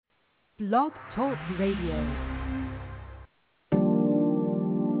Blog Talk Radio.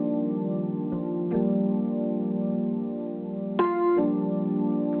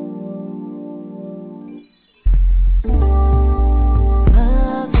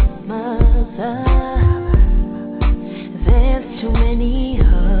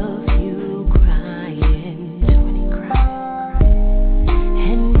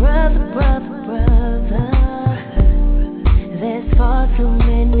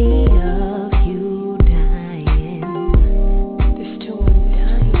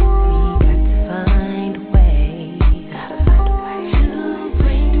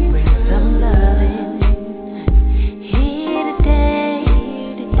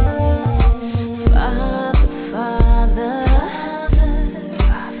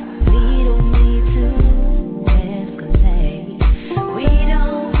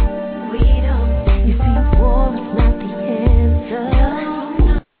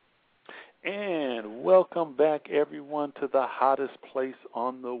 Hottest place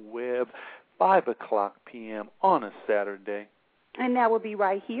on the web, 5 o'clock p.m. on a Saturday. And that will be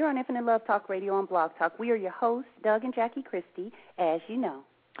right here on Infinite Love Talk Radio on Blog Talk. We are your hosts, Doug and Jackie Christie, as you know.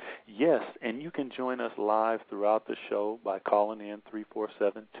 Yes, and you can join us live throughout the show by calling in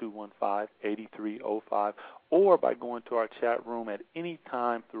 347-215-8305 or by going to our chat room at any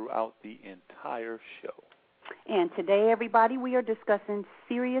time throughout the entire show. And today, everybody, we are discussing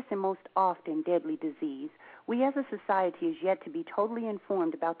serious and most often deadly disease. We as a society is yet to be totally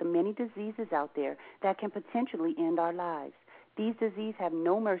informed about the many diseases out there that can potentially end our lives. These diseases have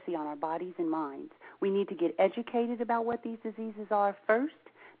no mercy on our bodies and minds. We need to get educated about what these diseases are first,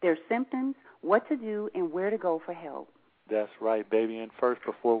 their symptoms, what to do, and where to go for help. That's right, baby. And first,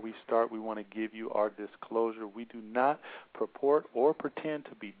 before we start, we want to give you our disclosure. We do not purport or pretend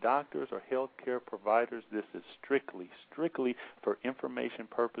to be doctors or healthcare providers. This is strictly for information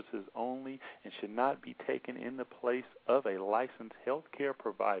purposes only and should not be taken in the place of a licensed healthcare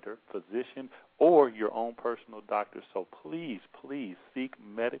provider, physician, or your own personal doctor. So please seek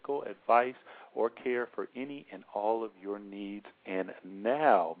medical advice or care for any and all of your needs. And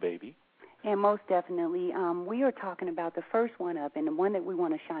now, baby. And most definitely, we are talking about the first one up, and the one that we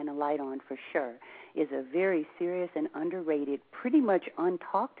want to shine a light on for sure is a very serious and underrated, pretty much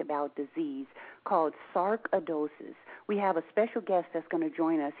untalked about disease called sarcoidosis. We have a special guest that's going to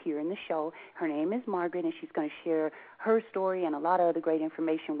join us here in the show. Her name is Margaret, and she's going to share her story and a lot of other great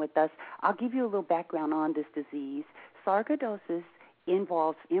information with us. I'll give you a little background on this disease. Sarcoidosis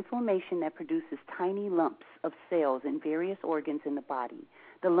involves inflammation that produces tiny lumps of cells in various organs in the body.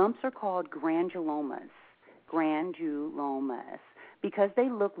 The lumps are called granulomas, because they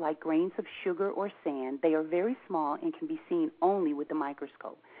look like grains of sugar or sand. They are very small and can be seen only with the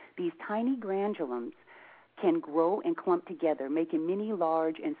microscope. These tiny granulums can grow and clump together, making many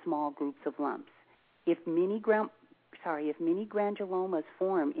large and small groups of lumps. If many granulomas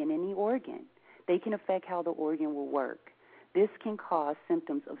form in any organ, they can affect how the organ will work. This can cause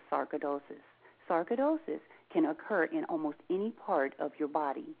symptoms of sarcoidosis. Sarcoidosis can occur in almost any part of your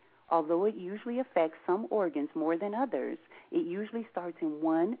body. Although it usually affects some organs more than others, it usually starts in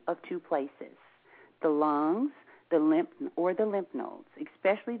one of two places: the lungs, the lymph nodes,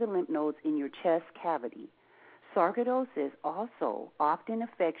 especially the lymph nodes in your chest cavity. Sarcoidosis also often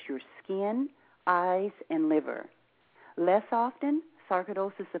affects your skin, eyes, and liver. Less often,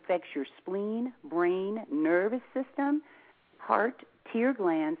 sarcoidosis affects your spleen, brain, nervous system, heart, tear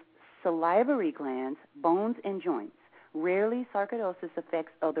glands, salivary glands, bones, and joints. Rarely, sarcoidosis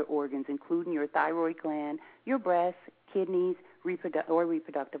affects other organs, including your thyroid gland, your breast, kidneys,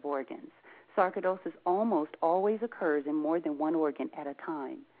 reproductive organs. Sarcoidosis almost always occurs in more than one organ at a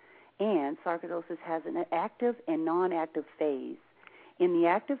time. And sarcoidosis has an active and non-active phase. In the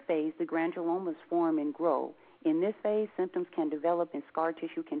active phase, the granulomas form and grow. In this phase, symptoms can develop and scar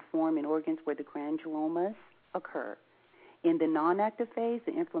tissue can form in organs where the granulomas occur. In the non-active phase,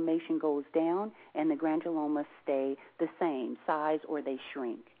 the inflammation goes down and the granulomas stay the same size or they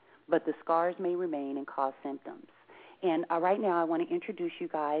shrink. But the scars may remain and cause symptoms. And right now I want to introduce you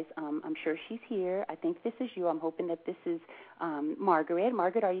guys. I'm sure she's here. I think this is you. I'm hoping that this is Margaret.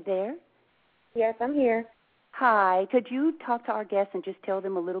 Margaret, are you there? Yes, I'm here. Hi. Could you talk to our guests and just tell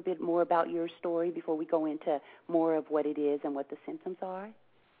them a little bit more about your story before we go into more of what it is and what the symptoms are?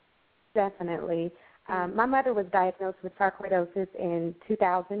 Definitely. My mother was diagnosed with sarcoidosis in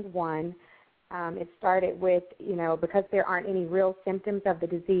 2001. It started with, because there aren't any real symptoms of the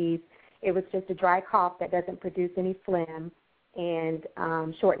disease, it was just a dry cough that doesn't produce any phlegm and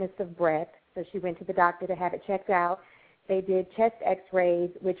shortness of breath. So she went to the doctor to have it checked out. They did chest x-rays,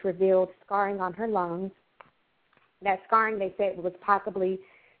 which revealed scarring on her lungs. That scarring, they said, was possibly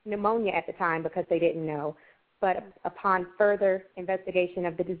pneumonia at the time because they didn't know. But upon further investigation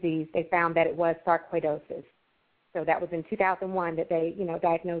of the disease, they found that it was sarcoidosis. So that was in 2001 that they,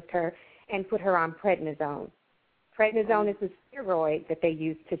 diagnosed her and put her on prednisone. Prednisone is a steroid that they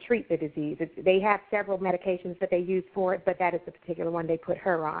use to treat the disease. They have several medications that they use for it, but that is the particular one they put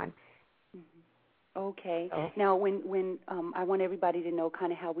her on. Okay. Oh. Now, when I want everybody to know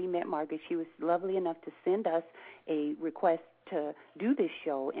kind of how we met Margaret. She was lovely enough to send us a request to do this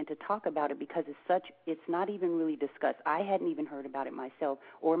show and to talk about it because it's not even really discussed. I hadn't even heard about it myself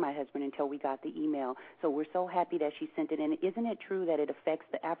or my husband until we got the email. So we're so happy that she sent it in. Isn't it true that it affects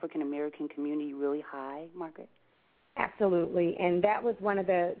the African-American community really high, Margaret? Absolutely, and that was one of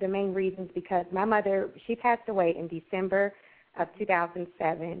the main reasons because my mother, she passed away in December of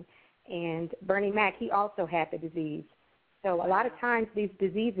 2007, and Bernie Mac, he also had the disease. So a lot of times these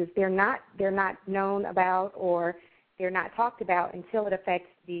diseases, they're not known about or they're not talked about until it affects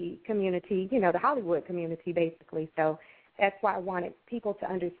the community, the Hollywood community basically. So that's why I wanted people to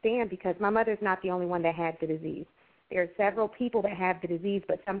understand because my mother's not the only one that had the disease. There are several people that have the disease,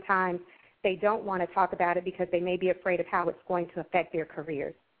 but sometimes they don't want to talk about it because they may be afraid of how it's going to affect their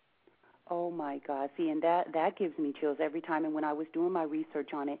careers. Oh, my God. See, and that gives me chills every time. And when I was doing my research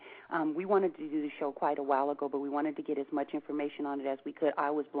on it, we wanted to do the show quite a while ago, but we wanted to get as much information on it as we could. I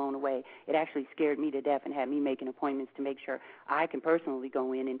was blown away. It actually scared me to death and had me making appointments to make sure I can personally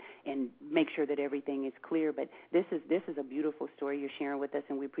go in and make sure that everything is clear. But this is a beautiful story you're sharing with us,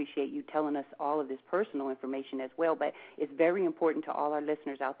 and we appreciate you telling us all of this personal information as well. But it's very important to all our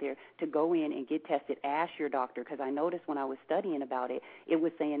listeners out there to go in and get tested. Ask your doctor, because I noticed when I was studying about it, it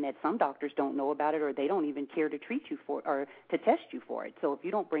was saying that some doctors don't know about it or they don't even care to treat you for or to test you for it. So if you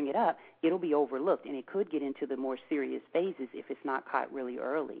don't bring it up, it'll be overlooked, and it could get into the more serious phases if it's not caught really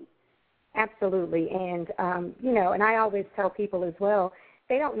early. Absolutely. And, and I always tell people as well,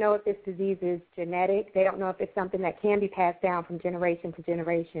 they don't know if this disease is genetic. They don't know if it's something that can be passed down from generation to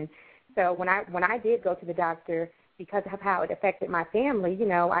generation. So when I did go to the doctor, because of how it affected my family,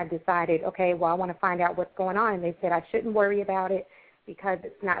 I decided, okay, well, I want to find out what's going on. And they said I shouldn't worry about it because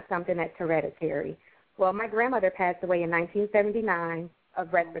it's not something that's hereditary. Well, my grandmother passed away in 1979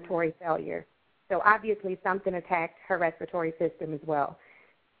 of respiratory failure. So obviously something attacked her respiratory system as well.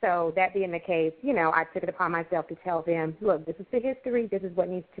 So that being the case, I took it upon myself to tell them, look, this is the history. This is what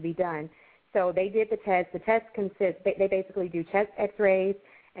needs to be done. So they did the test. The test consists, they basically do chest x-rays,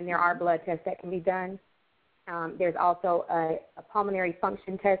 and there are blood tests that can be done. There's also a pulmonary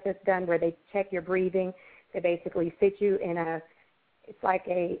function test that's done where they check your breathing. They basically sit you in it's like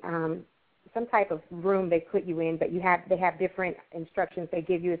some type of room they put you in, but they have different instructions they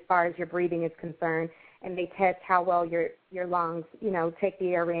give you as far as your breathing is concerned, and they test how well your lungs, take the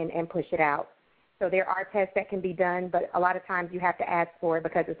air in and push it out. So there are tests that can be done, but a lot of times you have to ask for it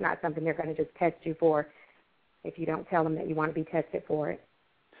because it's not something they're going to just test you for if you don't tell them that you want to be tested for it.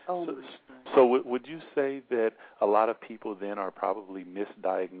 So would you say that a lot of people then are probably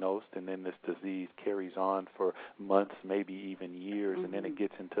misdiagnosed and then this disease carries on for months, maybe even years, and then it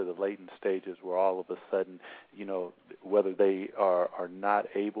gets into the latent stages where all of a sudden, whether they are not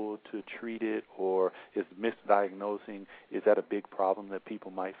able to treat it or is misdiagnosing, is that a big problem that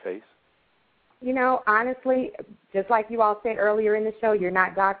people might face? Honestly, just like you all said earlier in the show, you're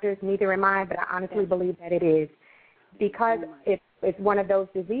not doctors, neither am I, but I honestly believe that it is. Because it's one of those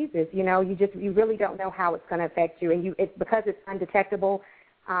diseases, you really don't know how it's going to affect you, and it's because it's undetectable,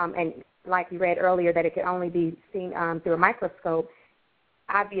 and like you read earlier that it can only be seen through a microscope.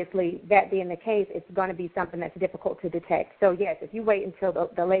 Obviously, that being the case, it's going to be something that's difficult to detect. So yes, if you wait until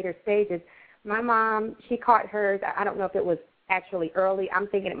the later stages, my mom, she caught hers. I don't know if it was actually early. I'm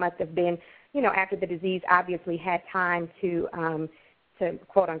thinking it must have been, after the disease obviously had time to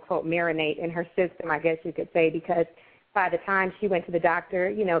quote unquote marinate in her system, I guess you could say, because by the time she went to the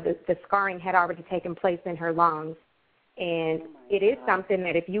doctor, the scarring had already taken place in her lungs. And it is something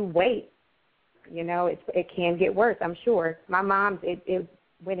that if you wait, it can get worse, I'm sure. My mom's, it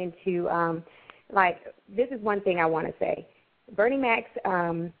went into, this is one thing I want to say. Bernie Mac's,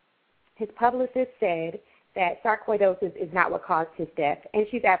 his publicist said that sarcoidosis is not what caused his death. And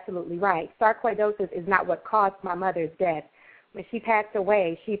she's absolutely right. Sarcoidosis is not what caused my mother's death. When she passed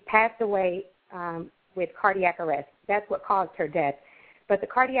away with cardiac arrest. That's what caused her death. But the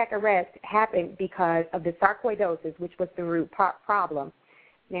cardiac arrest happened because of the sarcoidosis, which was the root problem.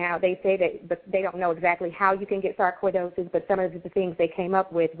 Now, they say that they don't know exactly how you can get sarcoidosis, but some of the things they came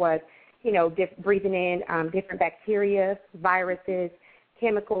up with was, breathing in different bacteria, viruses,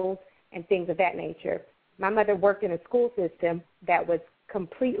 chemicals, and things of that nature. My mother worked in a school system that was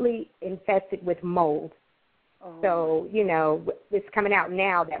completely infested with mold. Oh. So, it's coming out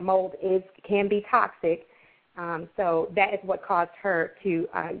now that mold can be toxic. So that is what caused her to,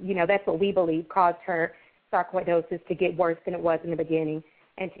 that's what we believe caused her sarcoidosis to get worse than it was in the beginning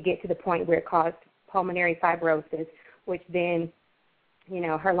and to get to the point where it caused pulmonary fibrosis, which then,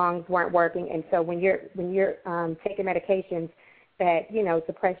 her lungs weren't working. And so when you're taking medications that,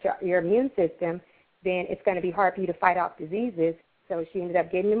 suppress your immune system, then it's going to be hard for you to fight off diseases. So she ended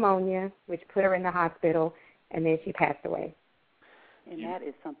up getting pneumonia, which put her in the hospital, and then she passed away. And that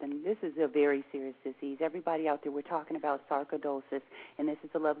is something, this is a very serious disease. Everybody out there, we're talking about sarcoidosis, and this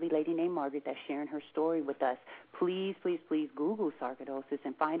is a lovely lady named Margaret that's sharing her story with us. Please, please, please Google sarcoidosis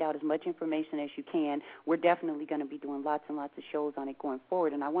and find out as much information as you can. We're definitely going to be doing lots and lots of shows on it going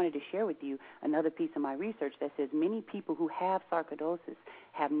forward, and I wanted to share with you another piece of my research that says many people who have sarcoidosis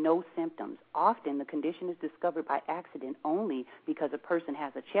have no symptoms. Often the condition is discovered by accident only because a person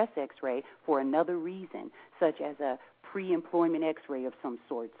has a chest x-ray for another reason, such as a pre-employment x-ray of some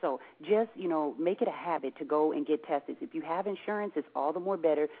sort. So just, make it a habit to go and get tested. If you have insurance, it's all the more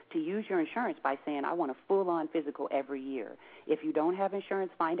better to use your insurance by saying, I want a full-on physical every year. If you don't have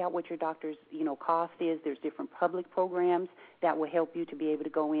insurance, find out what your doctor's, cost is. There's different public programs that will help you to be able to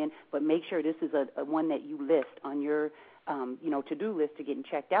go in, but make sure this is a one that you list on your to-do list to getting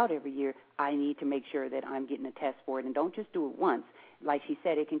checked out every year. I need to make sure that I'm getting a test for it, and don't just do it once. Like she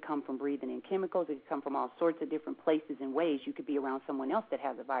said, it can come from breathing in chemicals. It can come from all sorts of different places and ways. You could be around someone else that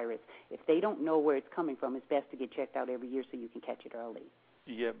has a virus. If they don't know where it's coming from, it's best to get checked out every year so you can catch it early.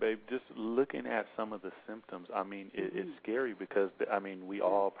 Yeah, babe, just looking at some of the symptoms, it's scary because, we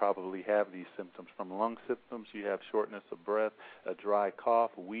all probably have these symptoms. From lung symptoms, you have shortness of breath, a dry cough,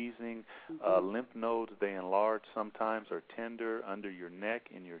 wheezing, lymph nodes, they enlarge sometimes or tender under your neck,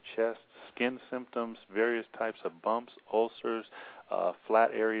 in your chest, skin symptoms, various types of bumps, ulcers, flat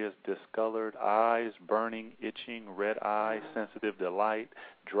areas discolored, eyes burning, itching, red eye, sensitive to light,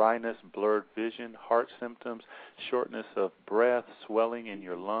 dryness, blurred vision, heart symptoms, shortness of breath, swelling in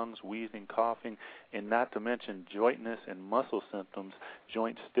your lungs, wheezing, coughing, and not to mention jointness and muscle symptoms,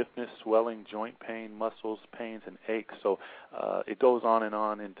 joint stiffness, swelling, joint pain, muscles, pains, and aches. So it goes on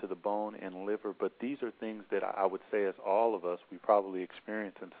into the bone and liver, but these are things that I would say as all of us, we probably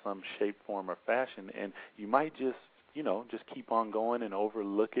experience in some shape, form, or fashion, and you might just keep on going and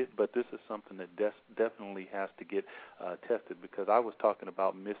overlook it, but this is something that definitely has to get tested, because I was talking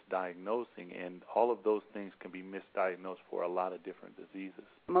about misdiagnosing, and all of those things can be misdiagnosed for a lot of different diseases.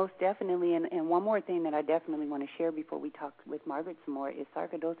 Most definitely, and one more thing that I definitely want to share before we talk with Margaret some more is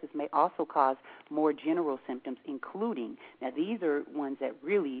sarcoidosis may also cause more general symptoms, including, now these are ones that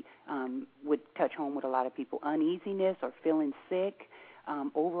really would touch home with a lot of people, uneasiness or feeling sick,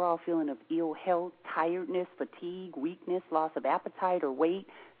 overall feeling of ill health, tiredness, fatigue, weakness, loss of appetite or weight,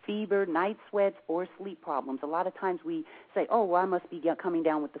 fever, night sweats, or sleep problems. A lot of times we say, I must be coming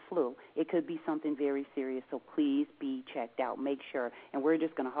down with the flu. It could be something very serious, so please be checked out. Make sure. And we're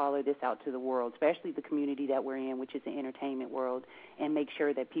just going to holler this out to the world, especially the community that we're in, which is the entertainment world, and make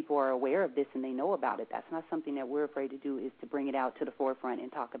sure that people are aware of this and they know about it. That's not something that we're afraid to do, is to bring it out to the forefront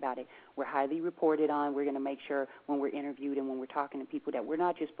and talk about it. We're highly reported on. We're going to make sure when we're interviewed and when we're talking to people that we're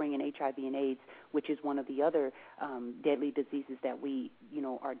not just bringing HIV and AIDS, which is one of the other deadly diseases that we,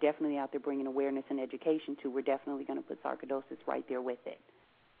 are definitely out there bringing awareness and education to. We're definitely going to put sarcoidosis right there with it.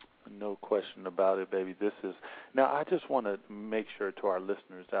 No question about it, baby. Now I just want to make sure to our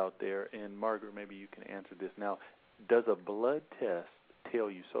listeners out there, and Margaret, maybe you can answer this. Now, does a blood test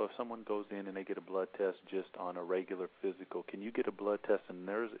tell you, so if someone goes in and they get a blood test just on a regular physical, can you get a blood test and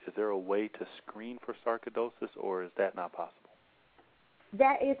is there a way to screen for sarcoidosis, or is that not possible?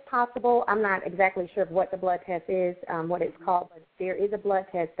 That is possible. I'm not exactly sure of what the blood test is, what it's called, but there is a blood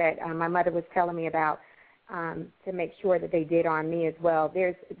test that my mother was telling me about to make sure that they did on me as well.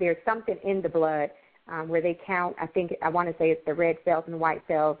 There's something in the blood where they count, I want to say it's the red cells and white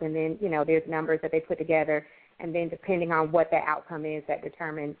cells, and then, there's numbers that they put together, and then depending on what the outcome is, that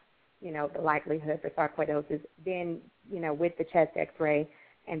determines, the likelihood for sarcoidosis. Then, with the chest x-ray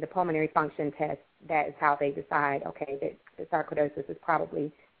and the pulmonary function test, that is how they decide, okay, that the sarcoidosis is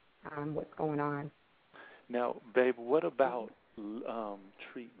probably what's going on. Now, babe, what about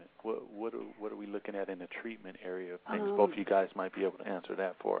treatment? What are we looking at in the treatment area of things? Both of you guys might be able to answer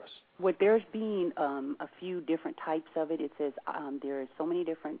that for us. Well, there's been a few different types of it. It says there are so many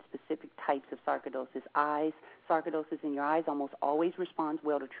different specific types of sarcoidosis. Sarcoidosis in your eyes almost always responds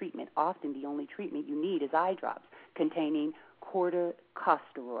well to treatment. Often the only treatment you need is eye drops containing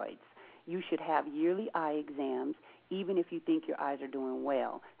corticosteroids. You should have yearly eye exams, even if you think your eyes are doing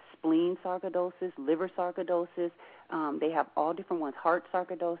well. spleen sarcoidosis, liver sarcoidosis. They have all different ones, heart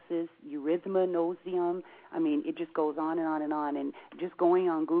sarcoidosis, erythema nodosum. I mean, it just goes on and on and on. And just going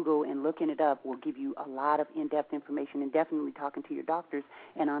on Google and looking it up will give you a lot of in-depth information, and definitely talking to your doctors.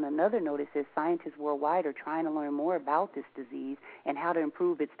 And on another note, it says scientists worldwide are trying to learn more about this disease and how to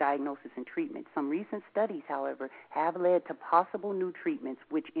improve its diagnosis and treatment. Some recent studies, however, have led to possible new treatments,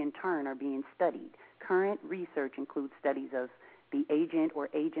 which in turn are being studied. Current research includes studies of the agent or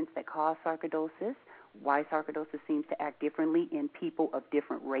agents that cause sarcoidosis, why sarcoidosis seems to act differently in people of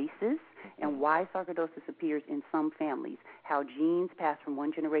different races, and why sarcoidosis appears in some families, how genes passed from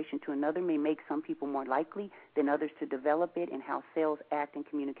one generation to another may make some people more likely than others to develop it, and how cells act and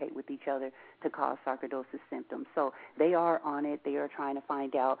communicate with each other to cause sarcoidosis symptoms. So they are on it. They are trying to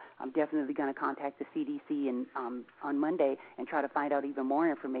find out. I'm definitely going to contact the CDC on Monday and try to find out even more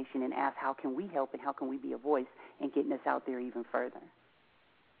information and ask how can we help and how can we be a voice in getting this out there even further.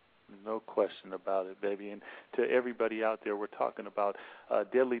 No question about it, baby. And to everybody out there, we're talking about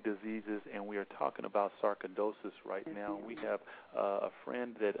deadly diseases, and we are talking about sarcoidosis right now. We have a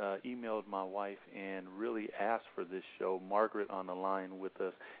friend that emailed my wife and really asked for this show, Margaret, on the line with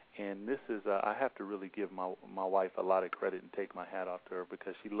us. And this is, I have to really give my wife a lot of credit and take my hat off to her,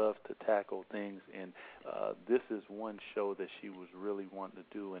 because she loves to tackle things. And this is one show that she was really wanting to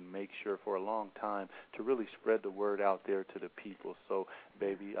do and make sure for a long time to really spread the word out there to the people. So,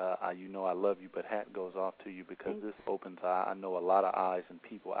 baby, you know I love you, but hat goes off to you, because this opens, I know, a lot of eyes and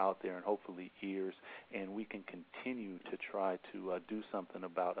people out there, and hopefully ears, and we can continue to try to do something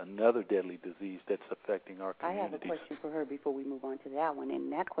about another deadly disease that's affecting our communities. I have a question for her before we move on to that one,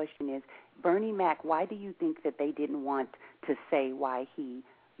 and that question is, Bernie Mac, why do you think that they didn't want to say why he,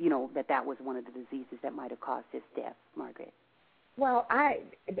 that was one of the diseases that might have caused his death, Margaret? Well,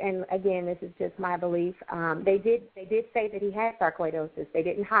 and again, this is just my belief. They did say that he had sarcoidosis. They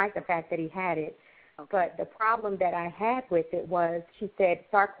didn't hide the fact that he had it. Okay. But the problem that I had with it was, she said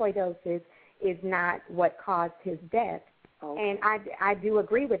sarcoidosis is not what caused his death. Okay. And I do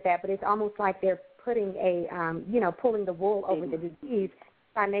agree with that, but it's almost like they're putting pulling the wool over the disease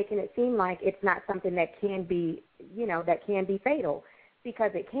by making it seem like it's not something that can be, that can be fatal, because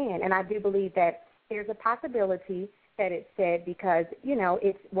it can. And I do believe that there's a possibility that it's said, because,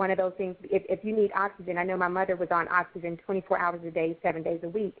 it's one of those things. If you need oxygen, I know my mother was on oxygen 24 hours a day, 7 days a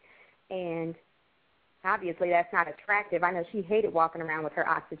week, and obviously that's not attractive. I know she hated walking around with her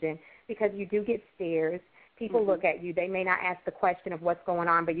oxygen, because you do get stares. People look at you. They may not ask the question of what's going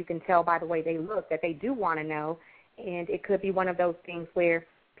on, but you can tell by the way they look that they do want to know. And it could be one of those things where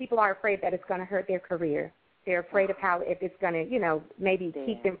people are afraid that it's going to hurt their career. They're afraid of how, if it's going to, maybe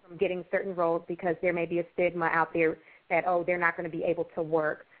keep them from getting certain roles, because there may be a stigma out there that, they're not going to be able to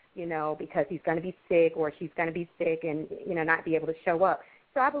work, because he's going to be sick or she's going to be sick and, not be able to show up.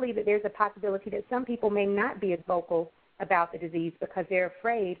 So I believe that there's a possibility that some people may not be as vocal about the disease because they're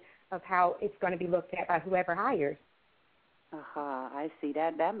afraid of how it's going to be looked at by whoever hires. I see.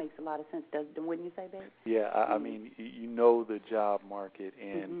 That makes a lot of sense, wouldn't you say, babe? Yeah, I mean, the job market,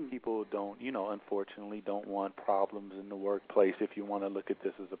 and people don't, unfortunately don't want problems in the workplace, if you want to look at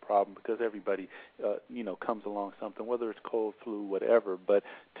this as a problem, because everybody, comes along something, whether it's cold, flu, whatever, but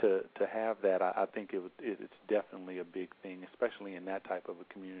to have that, I think it's definitely a big thing, especially in that type of a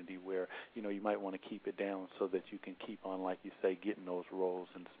community where, you might want to keep it down so that you can keep on, like you say, getting those roles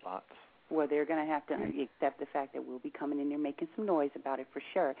and spots. Well, they're going to have to accept the fact that we'll be coming in there making some noise about it for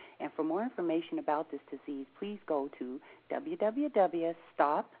sure. And for more information about this disease, please go to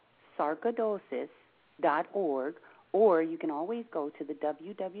www.stopsarcoidosis.org, or you can always go to the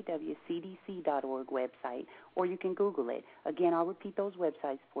www.cdc.org website, or you can Google it. Again, I'll repeat those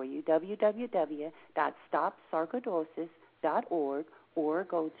websites for you, www.stopsarcoidosis.org, or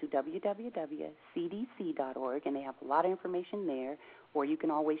go to www.cdc.org, and they have a lot of information there. Or you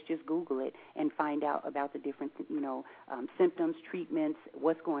can always just Google it and find out about the different, symptoms, treatments,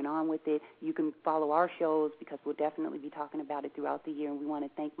 what's going on with it. You can follow our shows, because we'll definitely be talking about it throughout the year. And we want to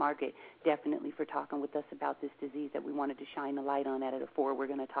thank Margaret definitely for talking with us about this disease that we wanted to shine the light on out of the four we're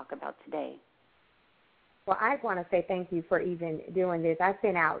going to talk about today. Well, I want to say thank you for even doing this. I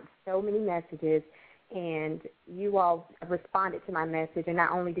sent out so many messages, and you all responded to my message. And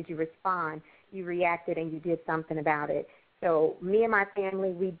not only did you respond, you reacted and you did something about it. So me and my family,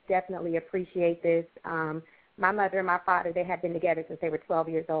 we definitely appreciate this. My mother and my father, they had been together since they were 12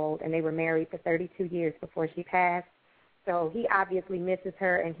 years old, and they were married for 32 years before she passed. So he obviously misses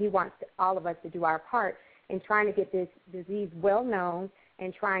her, and he wants all of us to do our part in trying to get this disease well known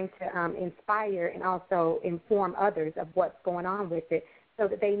and trying to inspire and also inform others of what's going on with it, so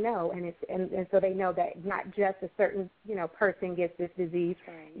that they know, and so they know that not just a certain, person gets this disease.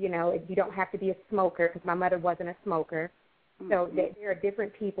 Right. You don't have to be a smoker, because my mother wasn't a smoker. So there are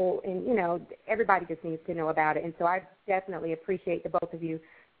different people, and, everybody just needs to know about it. And so I definitely appreciate the both of you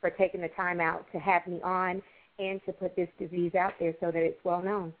for taking the time out to have me on and to put this disease out there so that it's well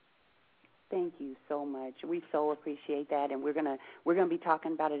known. Thank you so much. We so appreciate that, and we're gonna be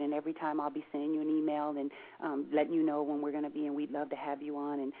talking about it. And every time I'll be sending you an email and letting you know when we're gonna be. And we'd love to have you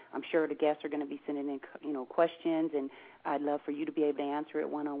on. And I'm sure the guests are gonna be sending in questions, and I'd love for you to be able to answer it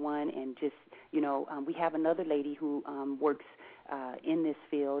one-on-one. And just we have another lady who works in this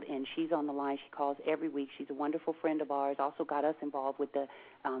field, and she's on the line. She calls every week. She's a wonderful friend of ours. Also got us involved with the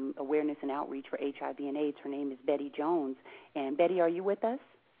awareness and outreach for HIV and AIDS. Her name is Betty Jones. And Betty, are you with us?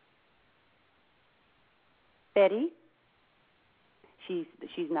 Betty? She's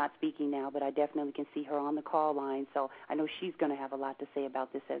not speaking now, but I definitely can see her on the call line, so I know she's going to have a lot to say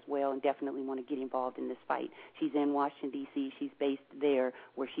about this as well, and definitely want to get involved in this fight. She's in Washington, D.C. She's based there,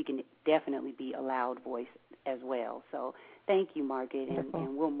 where she can definitely be a loud voice as well. So thank you, Margaret, and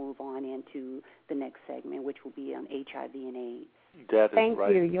we'll move on into the next segment, which will be on HIV and AIDS. That is Thank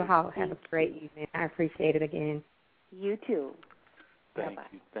right. you. You all have a great evening. I appreciate it again. You too. Thank Bye-bye.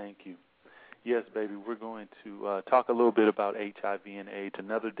 you. Thank you. Yes, baby, we're going to talk a little bit about HIV and AIDS,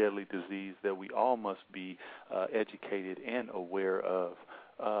 another deadly disease that we all must be educated and aware of.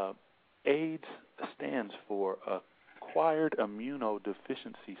 AIDS stands for acquired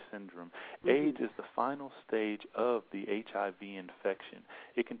immunodeficiency syndrome. AIDS is the final stage of the HIV infection.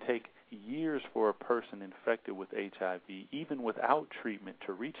 It can take years for a person infected with HIV, even without treatment,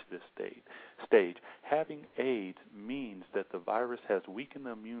 to reach this stage. Having AIDS means that the virus has weakened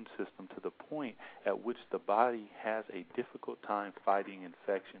the immune system to the point at which the body has a difficult time fighting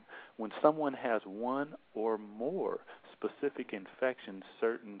infection. When someone has one or more specific infections,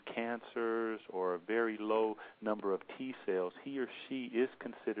 certain cancers, or a very low number of T cells, he or she is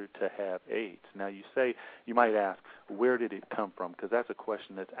considered to have AIDS. Now, you might ask, where did it come from? Because that's a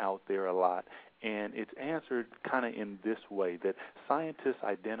question that's out there a lot. And it's answered kind of in this way, that scientists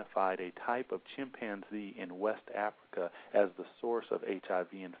identified a type of chimpanzee in West Africa as the source of HIV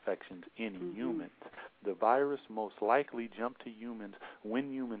infections in humans. The virus most likely jumped to humans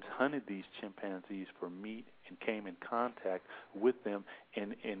when humans hunted these chimpanzees for meat and came in contact with them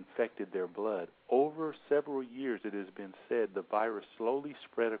and infected their blood. Over several years, it has been said the virus slowly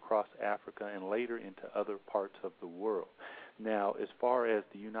spread across Africa and later into other parts of the world. Now, as far as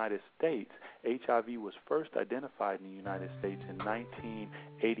the United States, HIV was first identified in the United States in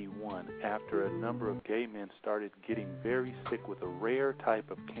 1981 after a number of gay men started getting very sick with a rare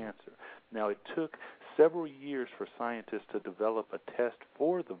type of cancer. Now, it took several years for scientists to develop a test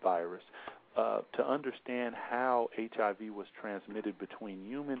for the virus to understand how HIV was transmitted between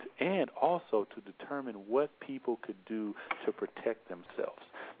humans, and also to determine what people could do to protect themselves.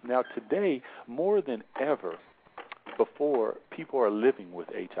 Now, today, more than ever before, people are living with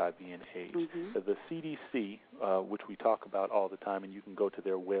HIV and AIDS. The CDC, which we talk about all the time, and you can go to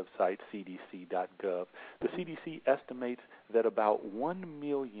their website, cdc.gov, the CDC estimates that about 1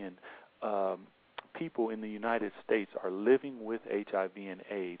 million people in the United States are living with HIV and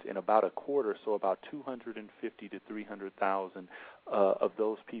AIDS, and about a quarter, so about 250 to 300,000 of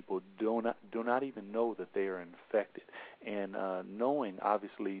those people do not even know that they are infected. And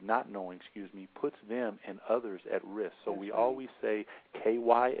not knowing, puts them and others at risk. So we always say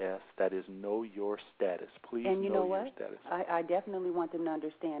KYS, that is know your status. Please and you know what? your status. I definitely want them to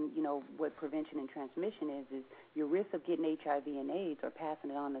understand, what prevention and transmission is your risk of getting HIV and AIDS or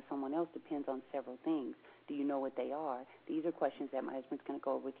passing it on to someone else depends on several things. Do you know what they are? These are questions that my husband's going to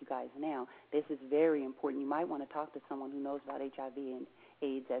go over with you guys now. This is very important. You might want to talk to someone who knows about HIV and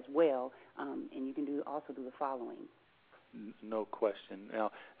AIDS as well, and you can also do the following. No question.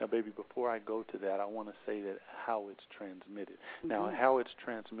 Now, baby, before I go to that, I want to say that how it's transmitted. Now, how it's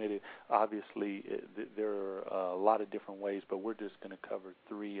transmitted, obviously, there are a lot of different ways, but we're just going to cover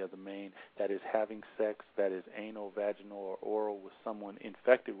three of the main. That is having sex, that is anal, vaginal, or oral with someone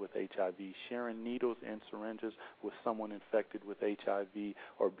infected with HIV, sharing needles and syringes with someone infected with HIV,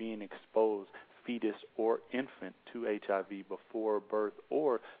 or being exposed, fetus or infant, to HIV before birth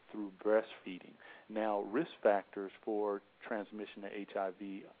or through breastfeeding. Now, risk factors for transmission to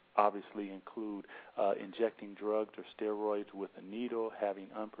HIV obviously include injecting drugs or steroids with a needle, having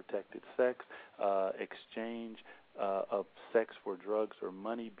unprotected sex, exchange of sex for drugs or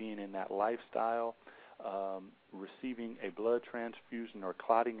money, being in that lifestyle, receiving a blood transfusion or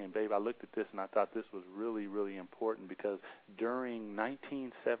clotting. And, babe, I looked at this and I thought this was really, really important because during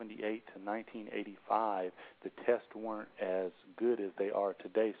 1978 to 1985, the tests weren't as good as they are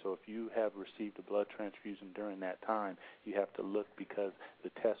today. So if you have received a blood transfusion during that time, you have to look because the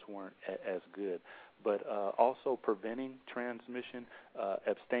tests weren't as good. But also preventing transmission,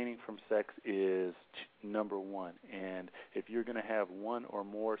 abstaining from sex is number one. And if you're going to have one or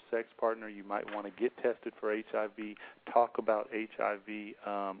more sex partner, you might want to get tested for HIV, talk about HIV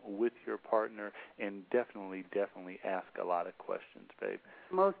with your partner, and definitely ask a lot of questions, babe.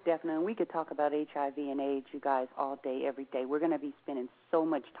 Most definitely. We could talk about HIV and AIDS, you guys, all day, every day. We're going to be spending so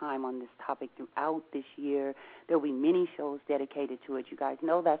much time on this topic throughout this year. There will be many shows dedicated to it. You guys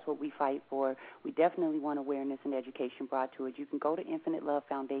know that's what we fight for. We definitely want awareness and education brought to it. You can go to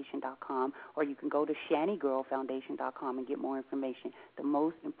InfiniteLoveFoundation.com or you can go to ShannyGirlFoundation.com and get more information. The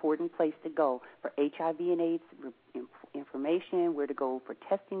most important place to go for HIV and AIDS information, where to go for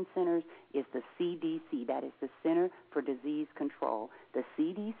testing centers, is the CDC. That is the Center for Disease Control. The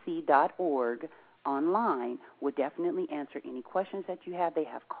CDC.org online will definitely answer any questions that you have. They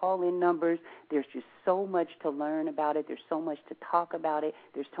have call-in numbers. There's just so much to learn about it. There's so much to talk about it.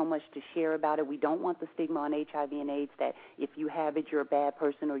 There's so much to share about it. We don't want the stigma on HIV and AIDS that if you have it, you're a bad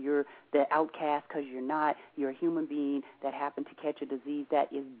person or you're the outcast, because you're not. You're a human being that happened to catch a disease.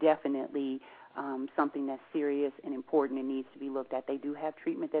 That is definitely something that's serious and important and needs to be looked at. They do have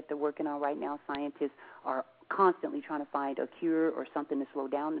treatment that they're working on right now. Scientists are constantly trying to find a cure or something to slow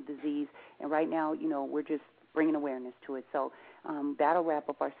down the disease. And right now, we're just bringing awareness to it. So that'll wrap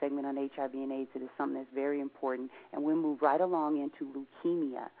up our segment on HIV and AIDS. It is something that's very important. And we'll move right along into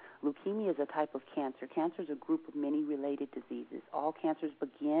leukemia. Leukemia is a type of cancer. Cancer is a group of many related diseases. All cancers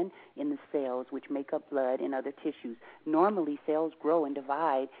begin in the cells, which make up blood and other tissues. Normally, cells grow and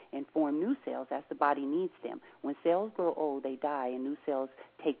divide and form new cells as the body needs them. When cells grow old, they die and new cells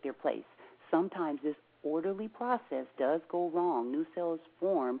take their place. Sometimes this orderly process does go wrong. New cells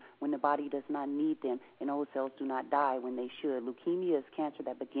form when the body does not need them, and old cells do not die when they should. Leukemia is cancer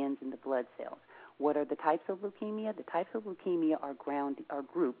that begins in the blood cells. What are the types of leukemia? The types of leukemia are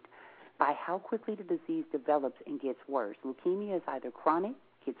grouped by how quickly the disease develops and gets worse. Leukemia is either chronic,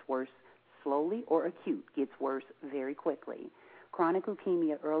 gets worse slowly, or acute, gets worse very quickly. Chronic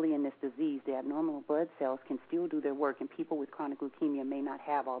leukemia, early in this disease, the abnormal blood cells can still do their work, and people with chronic leukemia may not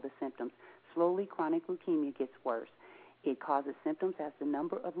have all the symptoms. Slowly, chronic leukemia gets worse. It causes symptoms as the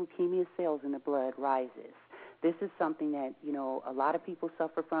number of leukemia cells in the blood rises. This is something that, a lot of people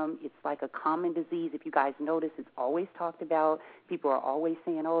suffer from. It's like a common disease. If you guys notice, it's always talked about. People are always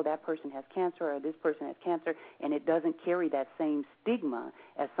saying, oh, that person has cancer or this person has cancer, and it doesn't carry that same stigma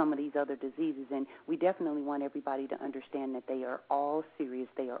as some of these other diseases. And we definitely want everybody to understand that they are all serious,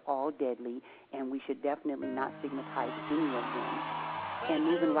 they are all deadly, and we should definitely not stigmatize any of them. And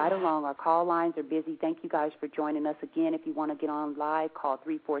moving right along, our call lines are busy. Thank you guys for joining us. Again, if you want to get on live, call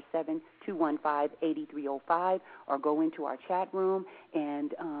 347-215-8305 or go into our chat room.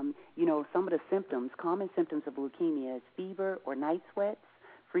 And, some of the symptoms, common symptoms of leukemia is fever or night sweats,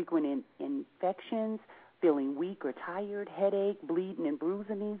 frequent infections, feeling weak or tired, headache, bleeding and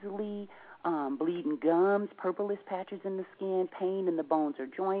bruising easily, bleeding gums, purplish patches in the skin, pain in the bones or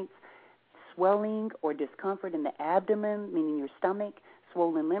joints, swelling or discomfort in the abdomen, meaning your stomach,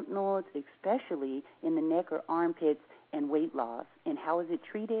 swollen lymph nodes, especially in the neck or armpits, and weight loss. And how is it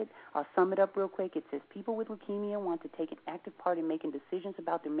treated? I'll sum it up real quick. It says people with leukemia want to take an active part in making decisions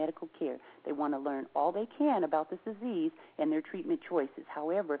about their medical care. They want to learn all they can about this disease and their treatment choices.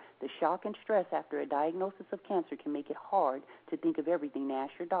 However, the shock and stress after a diagnosis of cancer can make it hard to think of everything to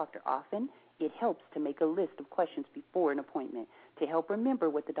ask your doctor. Often, it helps to make a list of questions before an appointment. To help remember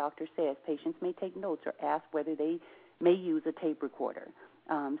what the doctor says, patients may take notes or ask whether they may use a tape recorder.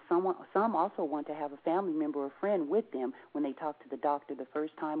 Some also want to have a family member or friend with them when they talk to the doctor the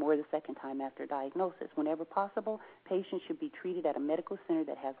first time or the second time after diagnosis. Whenever possible, patients should be treated at a medical center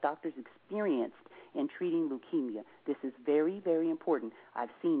that has doctors experienced in treating leukemia. This is very, very important. I've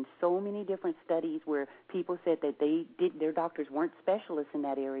seen so many different studies where people said that their doctors weren't specialists in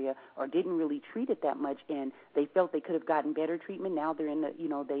that area or didn't really treat it that much, and they felt they could have gotten better treatment. Now they're in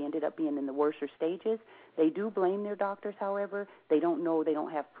they ended up being in the worser stages. They do blame their doctors, however. They don't know, they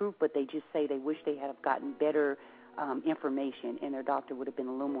don't have proof, but they just say they wish they had gotten better information, and their doctor would have been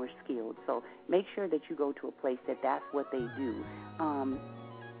a little more skilled. So make sure that you go to a place that's what they do.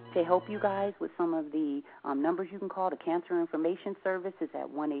 To help you guys with some of the numbers you can call, the Cancer Information Service is at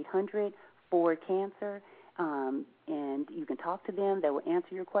 1-800-4-CANCER. and you can talk to them. They will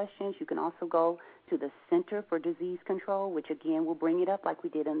answer your questions. You can also go to the Center for Disease Control, which, again, we'll bring it up like we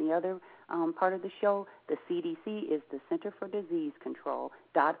did in the other part of the show. The CDC is the Center for Disease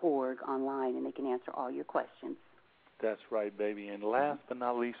Control.org online, and they can answer all your questions. That's right, baby. And last but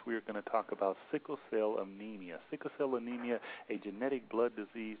not least, we're going to talk about sickle cell anemia. Sickle cell anemia, a genetic blood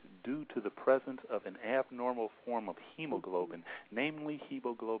disease due to the presence of an abnormal form of hemoglobin, namely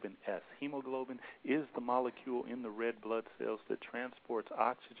hemoglobin S. Hemoglobin is the molecule in the red blood cells that transports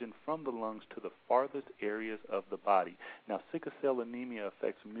oxygen from the lungs to the farthest areas of the body. Now, sickle cell anemia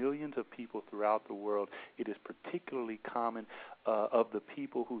affects millions of people throughout the world. It is particularly common of the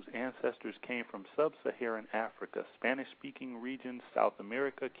people whose ancestors came from sub-Saharan Africa, Spanish-speaking regions, South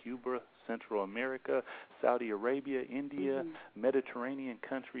America, Cuba, Central America, Saudi Arabia, India, Mediterranean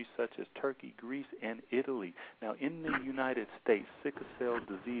countries such as Turkey, Greece, and Italy. Now, in the United States, sickle cell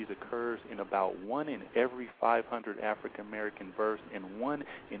disease occurs in about 1 in every 500 African American births and 1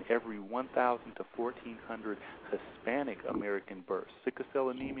 in every 1,000 to 1,400 Hispanic American births. Sickle cell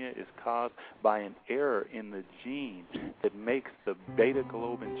anemia is caused by an error in the gene that makes the beta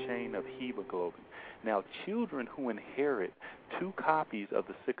globin chain of hemoglobin. Now, children who inherit 2 copies of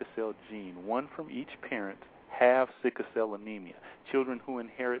the sickle cell gene, one from each parent, have sickle cell anemia. Children who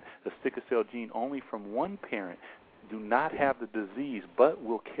inherit the sickle cell gene only from one parent do not have the disease but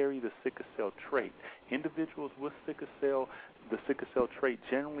will carry the sickle cell trait. Individuals with the sickle cell trait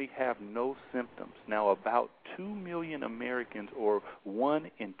generally have no symptoms. Now, about 2 million Americans, or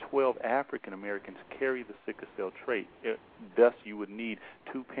 1 in 12 African Americans, carry the sickle cell trait. Thus, you would need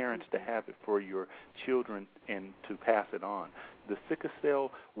 2 parents to have it for your children and to pass it on. The sickle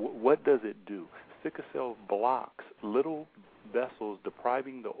cell, what does it do? Sickle cell blocks little vessels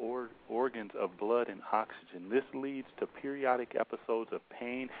depriving the organs of blood and oxygen. This leads to periodic episodes of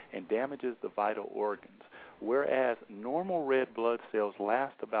pain and damages the vital organs. Whereas normal red blood cells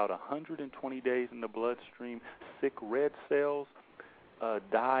last about 120 days in the bloodstream, sick red cells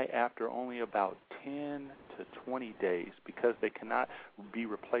die after only about 10 to 20 days because they cannot be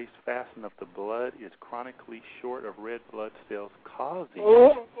replaced fast enough. The blood is chronically short of red blood cells, causing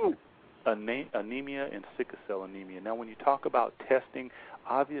anemia and sickle cell anemia. Now, when you talk about testing,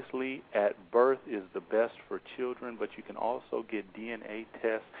 obviously at birth is the best for children, but you can also get DNA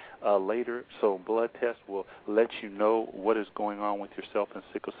tests later. So blood tests will let you know what is going on with yourself in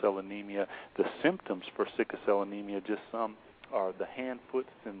sickle cell anemia. The symptoms for sickle cell anemia, just some, are the hand-foot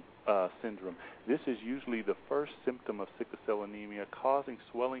syndrome. This is usually the first symptom of sickle cell anemia, causing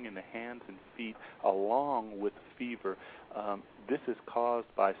swelling in the hands and feet along with fever. This is caused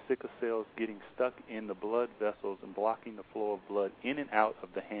by sickle cells getting stuck in the blood vessels and blocking the flow of blood in and out of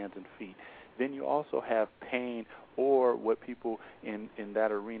the hands and feet. Then you also have pain, or what people in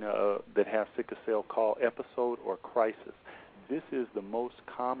that arena that have sickle cell call episode or crisis. This is the most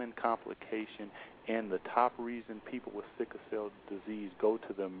common complication and the top reason people with sickle cell disease go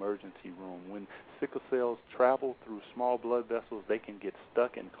to the emergency room. When sickle cells travel through small blood vessels, they can get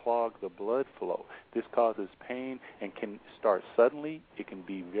stuck and clog the blood flow. This causes pain and can start suddenly. It can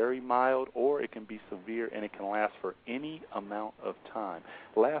be very mild, or it can be severe, and it can last for any amount of time.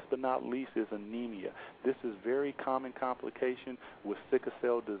 Last but not least is anemia. This is a very common complication with sickle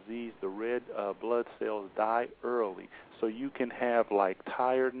cell disease. The red blood cells die early. So you can have like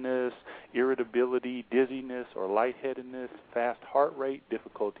tiredness, irritability, dizziness or lightheadedness, fast heart rate,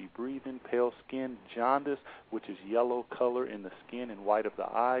 difficulty breathing, pale skin, jaundice, which is yellow color in the skin and white of the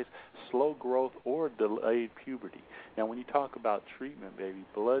eyes, slow growth, or delayed puberty. Now, when you talk about treatment, baby,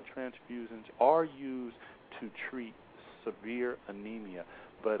 blood transfusions are used to treat severe anemia.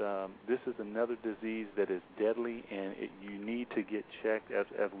 But this is another disease that is deadly, and you need to get checked.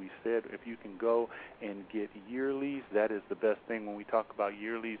 As we said, if you can go and get yearlies, that is the best thing. When we talk about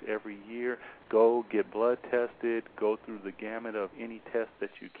yearlies every year, go get blood tested, go through the gamut of any test that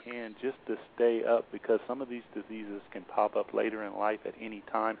you can just to stay up, because some of these diseases can pop up later in life at any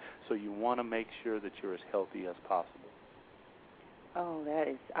time, so you want to make sure that you're as healthy as possible. Oh, that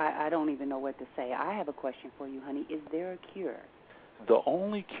is, I don't even know what to say. I have a question for you, honey. Is there a cure? The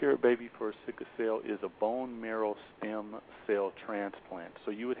only cure, baby, for sickle cell is a bone marrow stem cell transplant.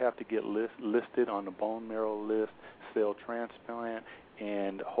 So you would have to get listed on the bone marrow list, cell transplant,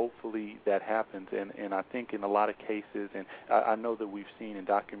 and hopefully that happens. And I think in a lot of cases, and I know that we've seen in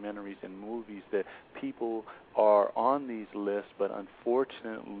documentaries and movies that people are on these lists, but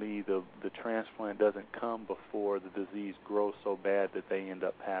unfortunately the transplant doesn't come before the disease grows so bad that they end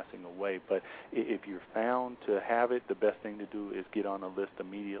up passing away. But if you're found to have it, the best thing to do is get on the list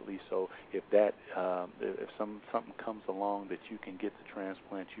immediately. So if that if something comes along that you can get the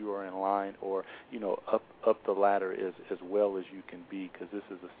transplant, you are in line, or up the ladder as well as you can be, because this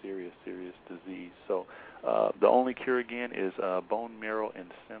is a serious disease. So the only cure again is bone marrow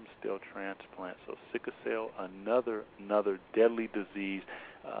and stem cell transplant. So sickle cell, another deadly disease.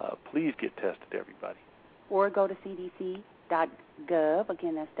 Please get tested, everybody. Or go to cdc.gov.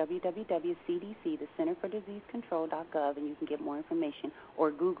 Again, that's www.cdc, the Center for Disease Control.gov, and you can get more information.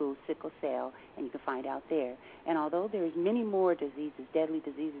 Or Google sickle cell, and you can find out there. And although there's many more diseases, deadly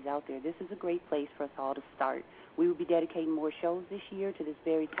diseases out there, this is a great place for us all to start. We will be dedicating more shows this year to this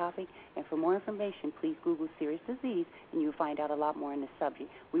very topic, and for more information, please Google serious disease, and you'll find out a lot more on this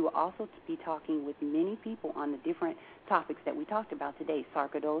subject. We will also be talking with many people on the different topics that we talked about today: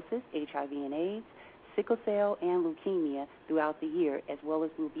 sarcoidosis, HIV and AIDS, sickle cell, and leukemia throughout the year, as well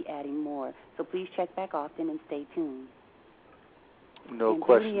as we'll be adding more. So please check back often and stay tuned. No and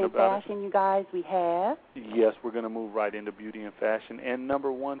question beauty and about fashion, you guys, we have. Yes, we're going to move right into beauty and fashion. And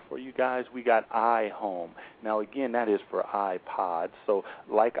number one for you guys, we got iHome. Now, again, that is for iPods. So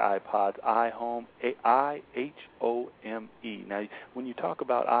like iPods, iHome, I-H-O-M-E. Now, when you talk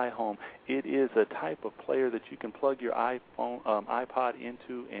about iHome, it is a type of player that you can plug your iPod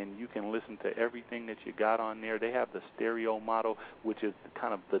into, and you can listen to everything that you got on there. They have the stereo model, which is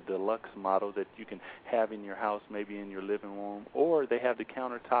kind of the deluxe model that you can have in your house, maybe in your living room, or they have the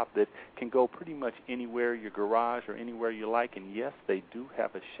countertop that can go pretty much anywhere, your garage or anywhere you like. And yes, they do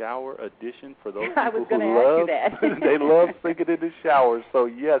have a shower edition for those people who love. They love singing in the shower. So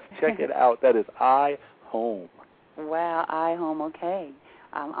yes, check it out. That is iHome. Wow, iHome. Okay,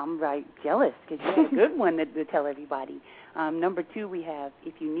 I'm right jealous because you have a good one to tell everybody. Number two, we have,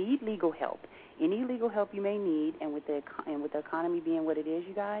 if you need legal help, any legal help you may need, and with the economy being what it is,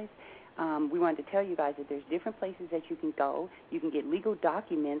 you guys. We wanted to tell you guys that there's different places that you can go. You can get legal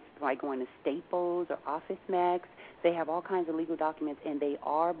documents by going to Staples or OfficeMax. They have all kinds of legal documents, and they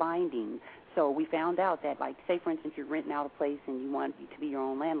are binding. So we found out that, like, say, for instance, you're renting out a place and you want to be your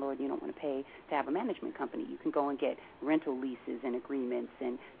own landlord, you don't want to pay to have a management company. You can go and get rental leases and agreements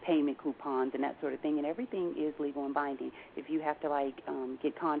and payment coupons and that sort of thing, and everything is legal and binding. If you have to, like,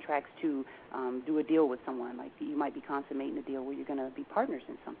 get contracts to do a deal with someone, like you might be consummating a deal where you're going to be partners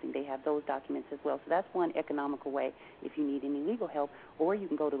in something, they have those documents as well. So that's one economical way if you need any legal help. Or you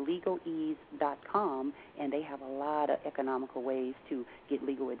can go to legalease.com, and they have a lot of economical ways to get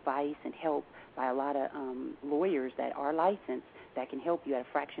legal advice and help by a lot of lawyers that are licensed that can help you at a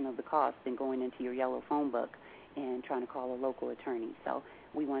fraction of the cost than going into your yellow phone book and trying to call a local attorney. So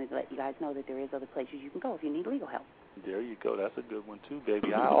we wanted to let you guys know that there is other places you can go if you need legal help. There you go. That's a good one, too,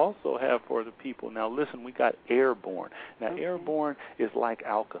 baby. I also have for the people. Now, listen, we got Airborne. Now, Airborne is like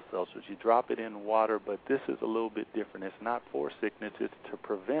Alka-Seltzer. You drop it in water, but this is a little bit different. It's not for sickness. It's to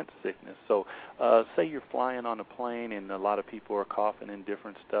prevent sickness. So say you're flying on a plane, and a lot of people are coughing and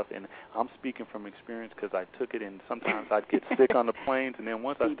different stuff, and I'm speaking from experience because I took it, and sometimes I'd get sick on the planes, and then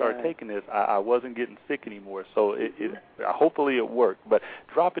once I started taking this, I wasn't getting sick anymore. So hopefully it worked. But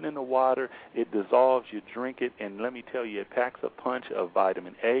drop it in the water. It dissolves. You drink it, and let me tell you, it packs a punch of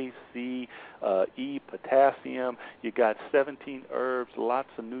vitamin A, C, E, potassium. You got 17 herbs, lots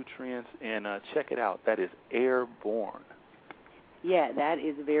of nutrients, and check it out. That is Airborne. Yeah, that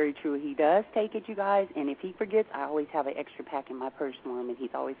is very true. He does take it, you guys, and if he forgets, I always have an extra pack in my purse for him, and he's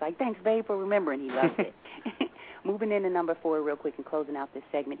always like, thanks, babe, for remembering. He loves it. Moving into number 4 real quick and closing out this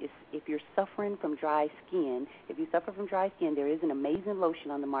segment is if you're suffering from dry skin, there is an amazing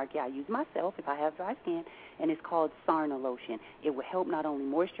lotion on the market. I use myself if I have dry skin, and it's called Sarna lotion. It will help not only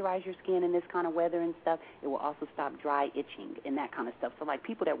moisturize your skin in this kind of weather and stuff, it will also stop dry itching and that kind of stuff. So like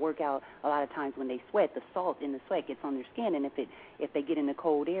people that work out, a lot of times when they sweat, the salt in the sweat gets on their skin, and if they get in the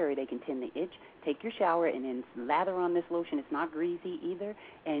cold area, they can tend to itch. Take your shower and then lather on this lotion. It's not greasy either,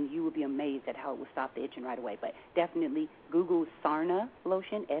 and you will be amazed at how it will stop the itching right away. But definitely Google Sarna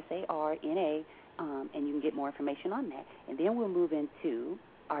lotion, S-A-R-N-A, and you can get more information on that. And then we'll move into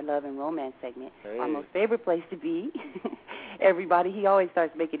our love and romance segment, our most favorite place to be. Everybody, he always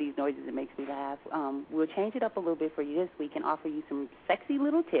starts making these noises. It makes me laugh. We'll change it up a little bit for you this week and offer you some sexy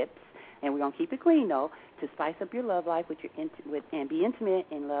little tips, and we're going to keep it clean, though, to spice up your love life and be intimate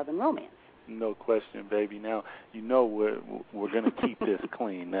in love and romance. No question, baby. Now, you know we're going to keep this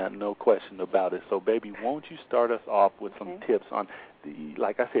clean. Now, no question about it. So, baby, won't you start us off with some tips on,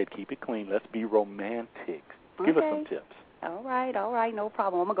 like I said, keep it clean. Let's be romantic. Give us some tips. All right, no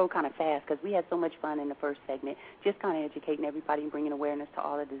problem. I'm going to go kind of fast because we had so much fun in the first segment, just kind of educating everybody and bringing awareness to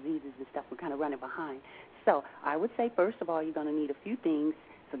all the diseases and stuff we're kind of running behind. So I would say, first of all, you're going to need a few things.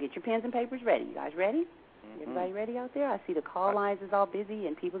 So get your pens and papers ready. You guys ready? Mm-hmm. Everybody ready out there? I see the call lines is all busy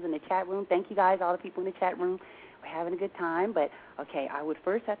and people's in the chat room. Thank you, guys, all the people in the chat room. We're having a good time. But, okay, I would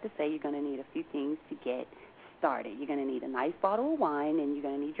first have to say you're going to need a few things to get started. You're going to need a nice bottle of wine, and you're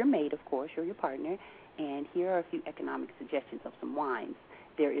going to need your mate, of course, or your partner. And here are a few economic suggestions of some wines.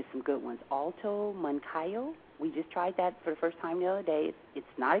 There is some good ones. Alto Moncayo. We just tried that for the first time the other day. It's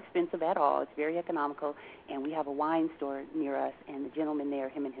not expensive at all. It's very economical. And we have a wine store near us, and the gentleman there,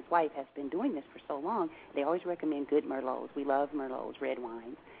 him and his wife, has been doing this for so long. They always recommend good Merlots. We love Merlots, red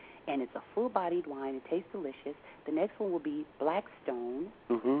wines. And it's a full-bodied wine. It tastes delicious. The next one will be Blackstone.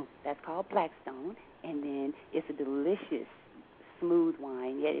 Mm-hmm. That's called Blackstone. And then it's a delicious, smooth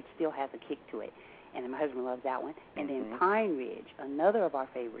wine, yet it still has a kick to it. And my husband loves that one. And then Pine Ridge, another of our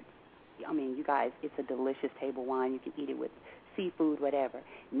favorites. I mean, you guys, it's a delicious table wine. You can eat it with seafood, whatever.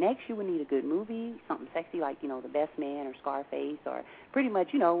 Next, you would need a good movie, something sexy like, you know, The Best Man or Scarface or pretty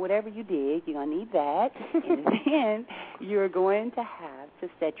much, you know, whatever you dig. You're going to need that. And then you're going to have to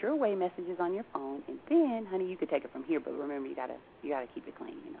set your away messages on your phone. And then, honey, you could take it from here, but remember, you gotta keep it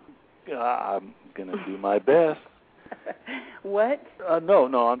clean, you know. I'm going to do my best. What? No,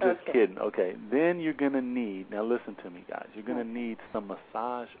 I'm just kidding. Okay, then you're going to need, now listen to me, guys, you're going to need some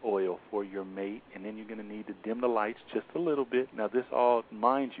massage oil for your mate, and then you're going to need to dim the lights just a little bit. Now, this all,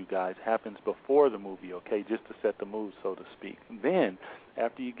 mind you guys, happens before the movie, okay, just to set the mood, so to speak. Then,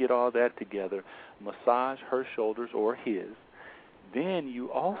 after you get all that together, massage her shoulders or his. Then you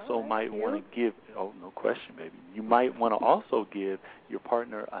also might want to give, no question, baby, you might want to also give your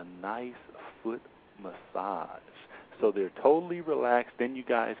partner a nice foot massage. So they're totally relaxed. Then you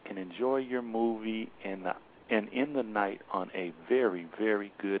guys can enjoy your movie and end the night on a very,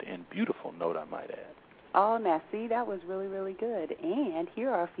 very good and beautiful note, I might add. Oh, now, see, that was really, really good. And here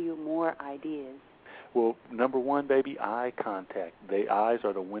are a few more ideas. Well, number one, baby, eye contact. The eyes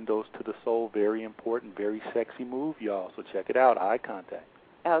are the windows to the soul. Very important, very sexy move, y'all. So check it out, eye contact.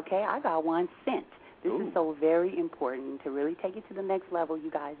 Okay, I got one, scent. This is so very important to really take it to the next level,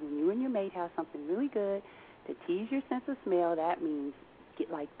 you guys. When you and your mate have something really good to tease your sense of smell, that means get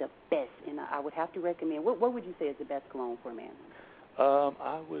like the best. And I would have to recommend, what would you say is the best cologne for a man?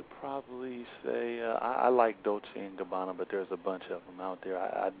 I would probably say I like Dolce & Gabbana, but there's a bunch of them out there.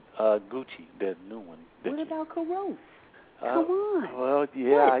 Gucci, that new one. What about Caros? Come on. Well,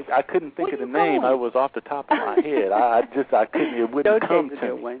 yeah, I couldn't think of the name. I was off the top of my head. I couldn't. It wouldn't come to me. Dolce's a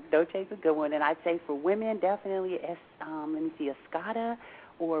good one. Dolce's a good one, and I'd say for women, definitely let me see, Escada,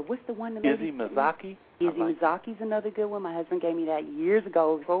 or what's the one? Izzy Mizaki. Izzy Mizaki's another good one. My husband gave me that years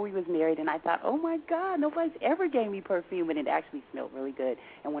ago before we was married, and I thought, oh my God, nobody's ever gave me perfume, and it actually smelled really good.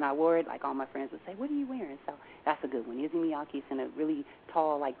 And when I wore it, like all my friends would say, what are you wearing? So that's a good one. Izzy Mizaki's in a really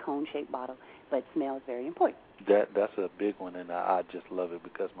tall, like cone-shaped bottle, but smells very important. That's a big one, and I just love it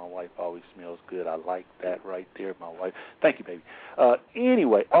because my wife always smells good. I like that right there, my wife. Thank you, baby.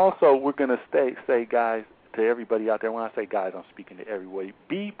 Anyway, also we're going to say, guys, to everybody out there, when I say guys, I'm speaking to everybody.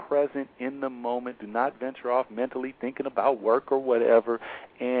 Be present in the moment. Do not venture off mentally thinking about work or whatever.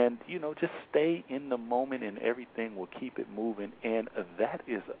 And, just stay in the moment and everything will keep it moving. And that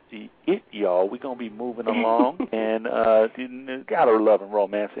is it, y'all. We're going to be moving along and got our love and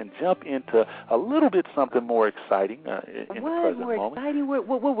romance and jump into a little bit something more exciting in the present moment. What more exciting?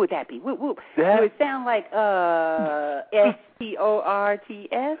 What would that be? Would it sound like SPORTS? Yes,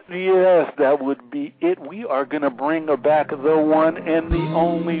 that would be it. We are going to bring her back, the one and the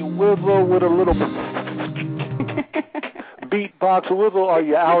only Wizzle, with a little beatbox. Wizzle, are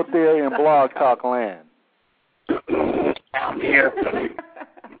you out there in Blog Talk Land? I'm here.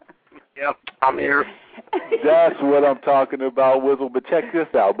 Yep, I'm here. That's what I'm talking about, Wizzle. But check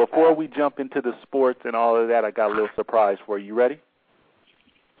this out. Before we jump into the sports and all of that, I got a little surprise for you. You ready?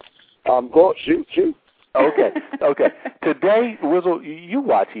 Go shoot. Okay. Today, Wizzle, you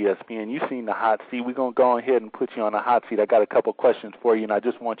watch ESPN. You've seen the hot seat. We're going to go ahead and put you on the hot seat. I got a couple questions for you, and I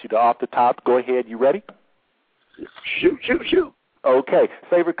just want you to, off the top, go ahead. You ready? Shoot. Okay.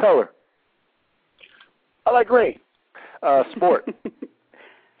 Favorite color? I like green. Sport?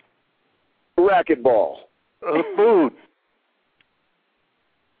 Racquetball. Food?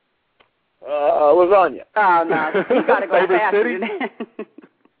 Lasagna. Oh, no. You got to go faster than that.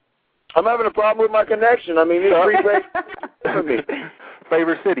 I'm having a problem with my connection. I mean, it's pretty great for me.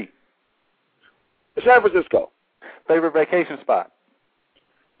 Favorite city? San Francisco. Favorite vacation spot?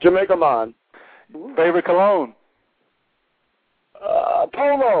 Jamaica Mon. Favorite cologne?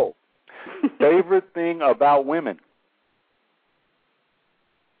 Polo. Favorite thing about women?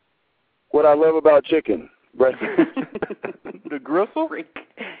 What I love about chicken. Breast. The gristle?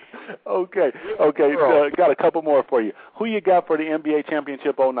 Okay. Got a couple more for you. Who you got for the NBA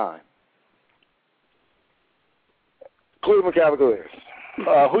championship 09? Cleveland Cavaliers.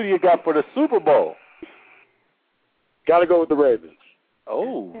 Who do you got for the Super Bowl? Got to go with the Ravens.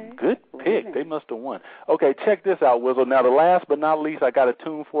 Oh, Okay. good pick. They must have won. Okay, check this out, Wizzle. Now, the last but not least, I got a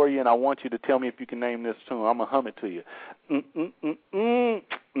tune for you, and I want you to tell me if you can name this tune. I'm going to hum it to you.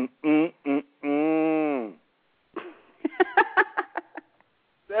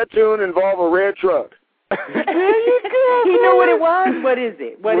 That tune involved a red truck. There you go. You know what it was? What is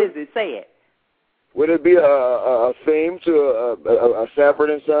it? What is it? Say it. Would it be a theme to a Sanford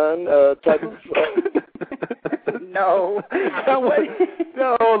and Son type of? No.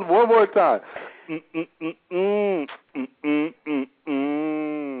 No, one more time.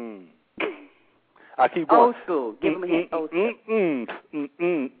 I keep going. Old school. Give him a hint. Old school.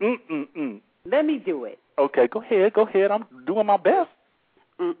 Let me do it. Okay, go ahead. I'm doing my best.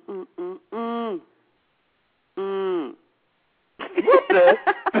 What the?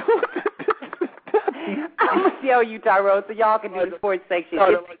 I'm going to tell you, Tyrone, so y'all can do the sports section.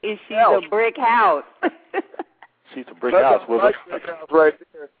 Is she a brick house? She's a brick house, Wizzle. Right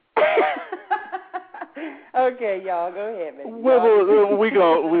there. Okay, y'all, go ahead, man.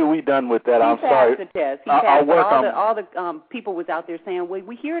 We done with that. I'm sorry. He passed the test. I'll work on all the people was out there saying,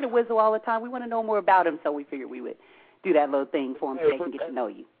 we hear the Wizzle all the time. We want to know more about him, so we figured we would do that little thing for him so they can get to know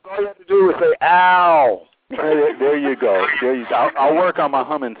you. All you have to do is say, ow. There you go. I'll work on my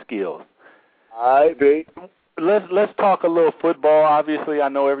humming skills. All right, B. Let's talk a little football. Obviously, I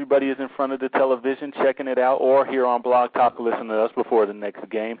know everybody is in front of the television checking it out or here on Blog Talk listening to us before the next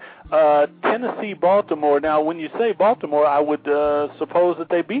game. Tennessee, Baltimore. Now, when you say Baltimore, I would suppose that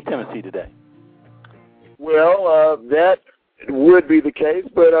they beat Tennessee today. Well, that would be the case,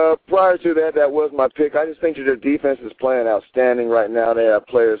 but prior to that, that was my pick. I just think that their defense is playing outstanding right now. They have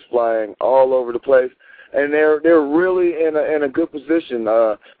players flying all over the place. And they're really in a good position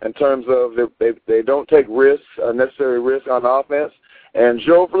in terms of they don't take risks, unnecessary risks on offense. And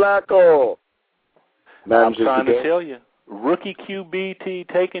Joe Flacco, I'm trying to tell you, rookie QB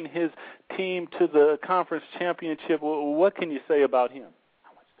taking his team to the conference championship. What can you say about him?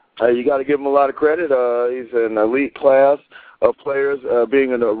 You got to give him a lot of credit. He's an elite class of players.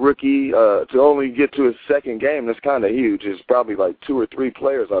 Being a rookie to only get to his second game, that's kind of huge. It's probably like 2 or 3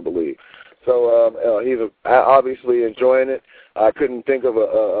 players, I believe. So he's obviously enjoying it. I couldn't think of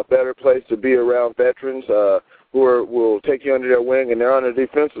a better place to be around veterans who will take you under their wing, and they're on the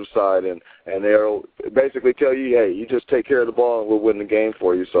defensive side, and they'll basically tell you, hey, you just take care of the ball and we'll win the game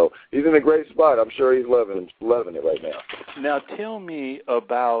for you. So he's in a great spot. I'm sure he's loving it right now. Now tell me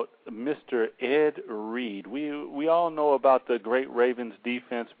about Mr. Ed Reed. We all know about the great Ravens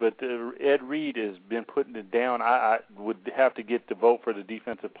defense, but Ed Reed has been putting it down. I would have to get the vote for the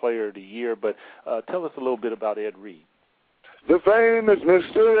Defensive Player of the Year, but tell us a little bit about Ed Reed. The famous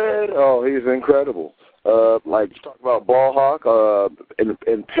Mr. Ed, oh, he's incredible. Like talk about ball hawk,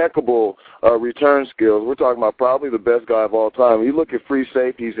 impeccable return skills. We're talking about probably the best guy of all time. You look at free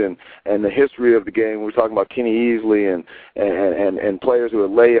safeties and the history of the game. We're talking about Kenny Easley and players who would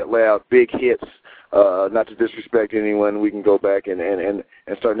lay out big hits. Not to disrespect anyone, we can go back and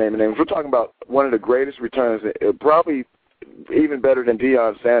start naming names. We're talking about one of the greatest returns, probably even better than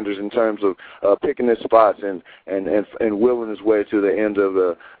Deion Sanders in terms of picking his spots and willing his way to the end of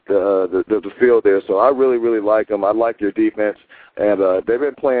the field there. So I really like them. I like their defense, and they've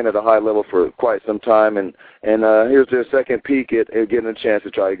been playing at a high level for quite some time. And here's their second peek at getting a chance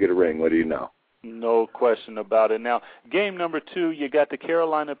to try to get a ring. What do you know? No question about it. Now, game number 2, you got the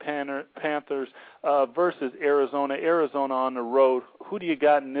Carolina Panthers versus Arizona. Arizona on the road. Who do you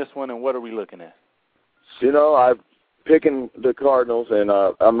got in this one, and what are we looking at? You know, I'm picking the Cardinals, and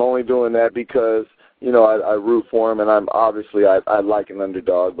I'm only doing that because, you know, I root for them, and I like an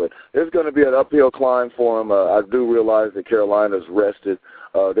underdog. But there's going to be an uphill climb for them. I do realize that Carolina's rested.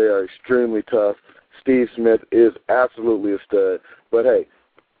 They are extremely tough. Steve Smith is absolutely a stud. But, hey,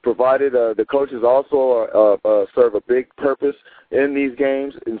 provided the coaches also serve a big purpose in these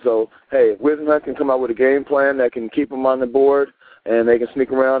games. And so, hey, if Whisenhunt can come out with a game plan that can keep them on the board and they can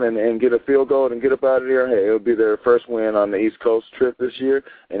sneak around and get a field goal and get up out of there, hey, it'll be their first win on the East Coast trip this year,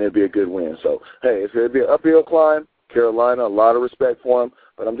 and it'll be a good win. So, hey, it's going to be an uphill climb. Carolina, a lot of respect for them,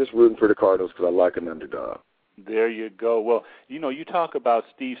 but I'm just rooting for the Cardinals because I like an underdog. There you go. Well, you talk about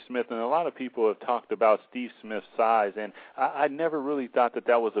Steve Smith, and a lot of people have talked about Steve Smith's size, and I never really thought that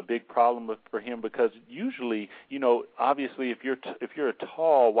was a big problem for him because usually, obviously if you're a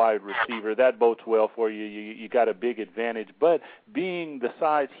tall wide receiver, that bodes well for you. You got a big advantage. But being the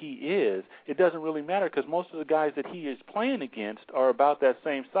size he is, it doesn't really matter because most of the guys that he is playing against are about that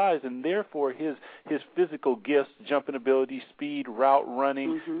same size, and therefore his physical gifts, jumping ability, speed, route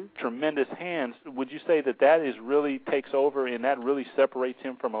running, tremendous hands. Would you say that is really takes over and that really separates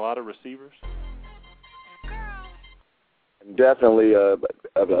him from a lot of receivers? Definitely.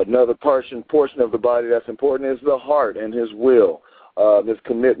 Another portion of the body that's important is the heart and his will, his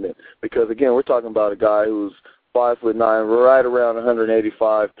commitment. Because, again, we're talking about a guy who's 5'9", right around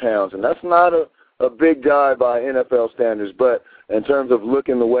 185 pounds. And that's not a big guy by NFL standards. But in terms of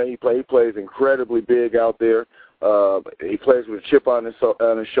looking the way he plays incredibly big out there. He plays with a chip on his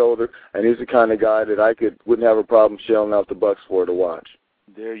shoulder, and he's the kind of guy that wouldn't have a problem shelling out the bucks for to watch.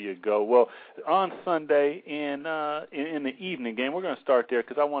 There you go. Well, on Sunday in the evening game, we're going to start there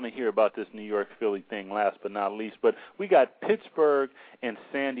because I want to hear about this New York-Philly thing last but not least. But we got Pittsburgh and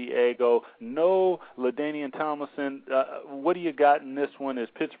San Diego. No LaDainian Tomlinson. What do you got in this one? Is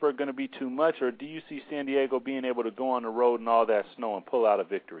Pittsburgh going to be too much, or do you see San Diego being able to go on the road in all that snow and pull out a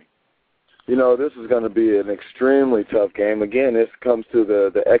victory? This is going to be an extremely tough game. Again, this comes to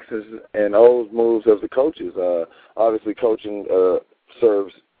the X's and O's moves of the coaches. Obviously, coaching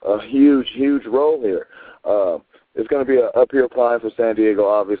serves a huge, huge role here. It's going to be an uphill climb for San Diego,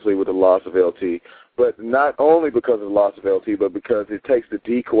 obviously, with the loss of LT. But not only because of the loss of LT, but because it takes the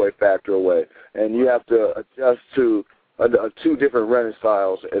decoy factor away. And you have to adjust to two different running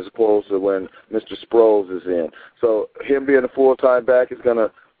styles as opposed to when Mr. Sproles is in. So him being a full-time back is going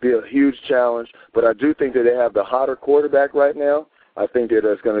to be a huge challenge, but I do think that they have the hotter quarterback right now. I think that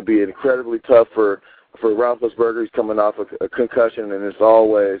it's going to be incredibly tough for Roethlisberger. He's coming off a concussion, and as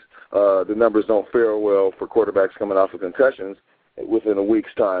always, the numbers don't fare well for quarterbacks coming off of concussions within a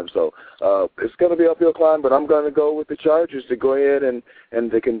week's time. So it's going to be an uphill climb, but I'm going to go with the Chargers to go ahead and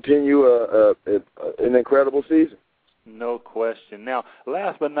to continue an incredible season. No question. Now,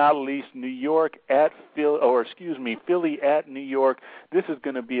 last but not least, Philly at New York. This is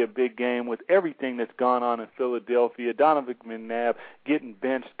going to be a big game with everything that's gone on in Philadelphia. Donovan McNabb getting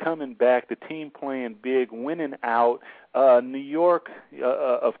benched, coming back, the team playing big, winning out. New York,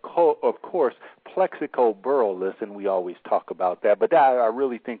 of course, Plexico Burrow-less, and we always talk about that. But I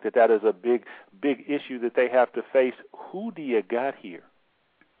really think that is a big, big issue that they have to face. Who do you got here?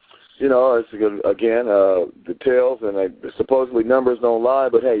 It's again the tails, and supposedly numbers don't lie,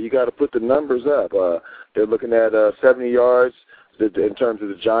 but hey, you got to put the numbers up. They're looking at 70 yards. In terms of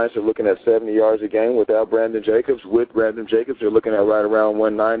the Giants, they're looking at 70 yards a game without Brandon Jacobs. With Brandon Jacobs, they're looking at right around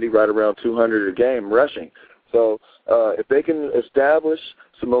 190, right around 200 a game rushing. So if they can establish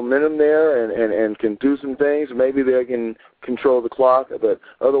some momentum there and can do some things, maybe they can control the clock. But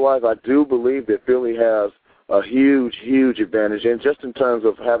otherwise, I do believe that Philly has a huge, huge advantage. And just in terms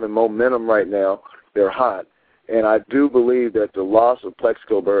of having momentum right now, they're hot. And I do believe that the loss of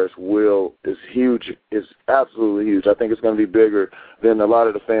Plexico Burress is huge, is absolutely huge. I think it's going to be bigger than a lot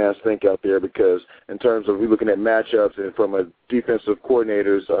of the fans think out there because in terms of we looking at matchups and from a defensive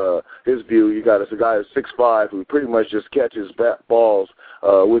coordinator's his view, you got a guy who's 6'5" who pretty much just catches balls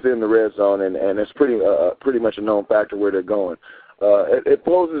within the red zone, and it's pretty much a known factor where they're going. It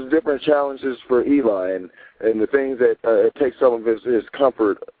poses different challenges for Eli and the things that it takes some of his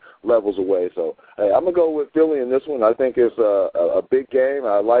comfort levels away. So hey, I'm going to go with Philly in this one. I think it's a big game.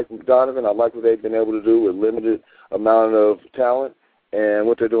 I like Donovan. I like what they've been able to do with limited amount of talent, and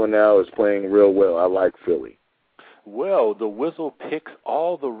what they're doing now is playing real well. I like Philly. Well, the Whistle picks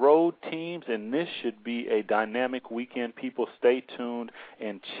all the road teams, and this should be a dynamic weekend. People, stay tuned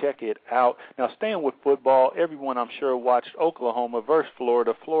and check it out. Now, staying with football, everyone I'm sure watched Oklahoma versus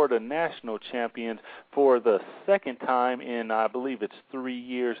Florida. Florida national champions for the second time in, I believe it's 3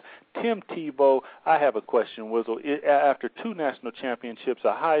 years. Tim Tebow, I have a question, Whistle. After 2 national championships,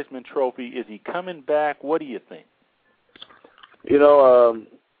 a Heisman Trophy, is he coming back? What do you think?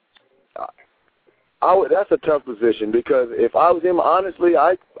 That's a tough position because if I was him, honestly,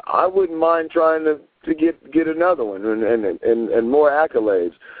 I wouldn't mind trying to get another one and more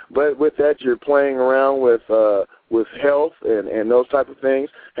accolades. But with that, you're playing around with health and those type of things.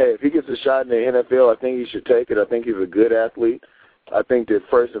 Hey, if he gets a shot in the NFL, I think he should take it. I think he's a good athlete. I think that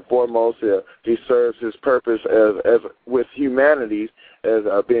first and foremost, he serves his purpose as with humanity as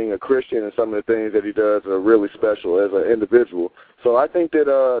being a Christian, and some of the things that he does are really special as an individual. So I think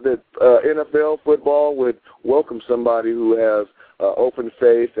that NFL football would welcome somebody who has open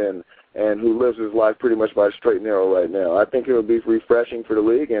faith and and who lives his life pretty much by a straight and narrow right now. I think it'll be refreshing for the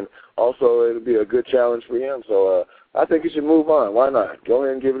league, and also it'll be a good challenge for him. So I think he should move on. Why not? Go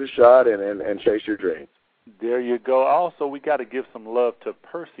ahead and give it a shot and chase your dreams. There you go. Also, we got to give some love to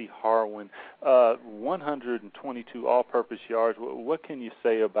Percy Harwin, 122 all-purpose yards. What can you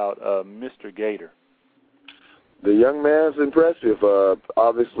say about Mr. Gator? The young man's impressive.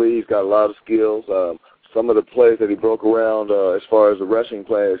 Obviously, he's got a lot of skills. Some of the plays that he broke around as far as the rushing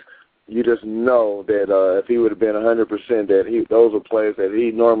plays, you just know that if he would have been 100%, that those are plays that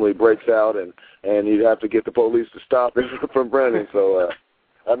he normally breaks out, and you'd have to get the police to stop him from running. So,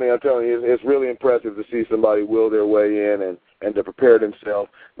 I mean, I'm telling you, it's really impressive to see somebody will their way in and to prepare themselves.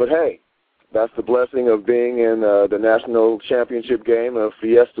 But, hey, that's the blessing of being in the national championship game of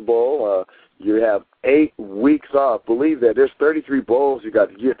Fiesta Bowl. You have 8 weeks off. Believe that. There's 33 bowls you got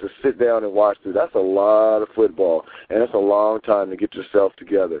to get to sit down and watch through. That's a lot of football, and it's a long time to get yourself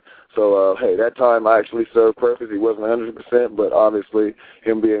together. So, hey, that time I actually served purpose. He wasn't 100%, but obviously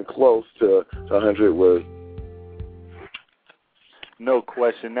him being close to 100 was. No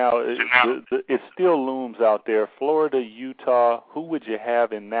question. Now, it still looms out there. Florida, Utah, who would you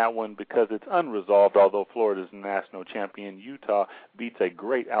have in that one? Because it's unresolved, although Florida's national champion. Utah beats a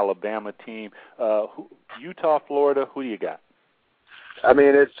great Alabama team. Utah, Florida, who do you got? I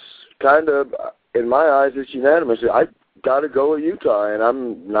mean, it's kind of, in my eyes, it's unanimous. I got to go with Utah, and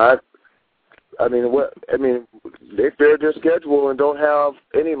I'm not. They fared their schedule and don't have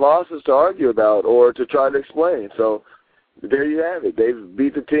any losses to argue about or to try to explain. So, there you have it. They've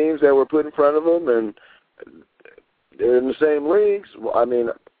beat the teams that were put in front of them, and they're in the same leagues. I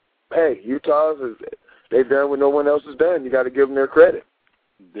mean, hey, they've done what no one else has done. You got to give them their credit.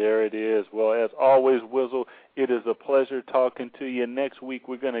 There it is. Well, as always, Wizzle, it is a pleasure talking to you. Next week,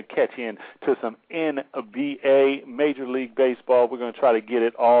 we're going to catch in to some NBA, Major League Baseball. We're going to try to get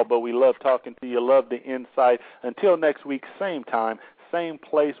it all, but we love talking to you, love the insight. Until next week, same time, same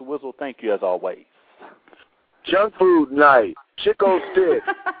place. Wizzle, thank you as always. Junk food night. Chico stick.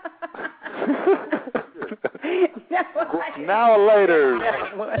 Now later.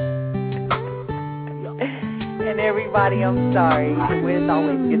 And everybody, I'm sorry. The Wiz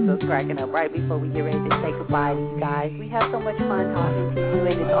always gets us cracking up right before we get ready to say goodbye to you guys. We have so much fun talking to you,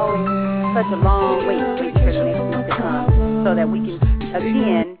 and it's always such a long wait for the next week to come so that we can,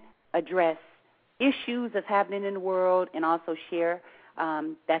 again, address issues that's happening in the world and also share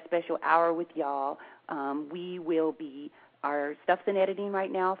that special hour with y'all. We will be, our stuff's in editing right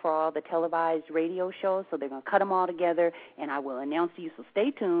now for all the televised radio shows, so they're going to cut them all together, and I will announce to you, so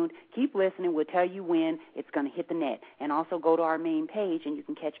stay tuned, keep listening, we'll tell you when it's going to hit the net, and also go to our main page, and you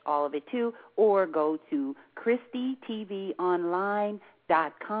can catch all of it too, or go to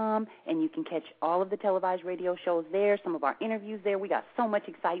ChristyTVOnline.com, and you can catch all of the televised radio shows there, some of our interviews there. We got so much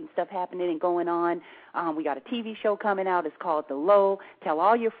exciting stuff happening and going on. We got a TV show coming out. It's called The Low. Tell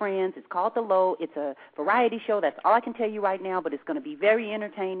all your friends. It's called The Low. It's a variety show. That's all I can tell you right now, but it's going to be very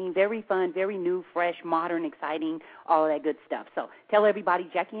entertaining, very fun, very new, fresh, modern, exciting, all of that good stuff. So tell everybody,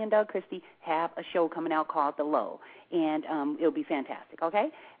 Jackie and Doug Christie have a show coming out called The Low, and it'll be fantastic,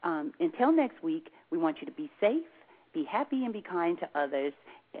 okay? Until next week, we want you to be safe, be happy, and be kind to others.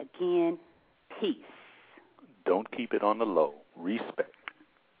 Again, peace. Don't keep it on the low. Respect.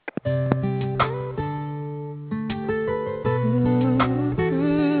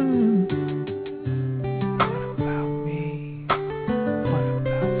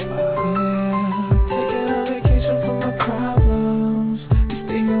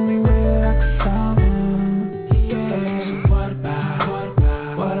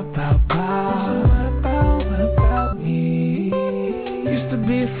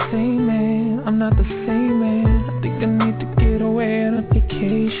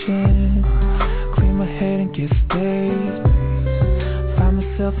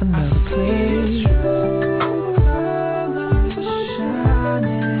 Another place,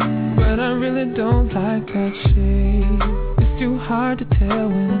 but I really don't like that shade. It's too hard to tell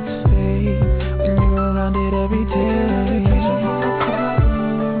when it's fake when you're around it every day.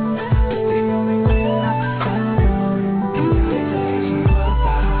 It's the only way I can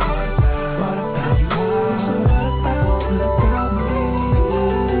What about me?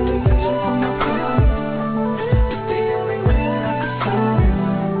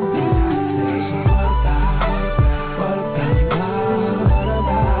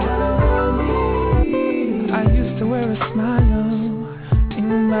 Smile, ain't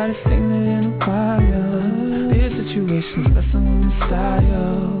nobody singing in a choir. This situation's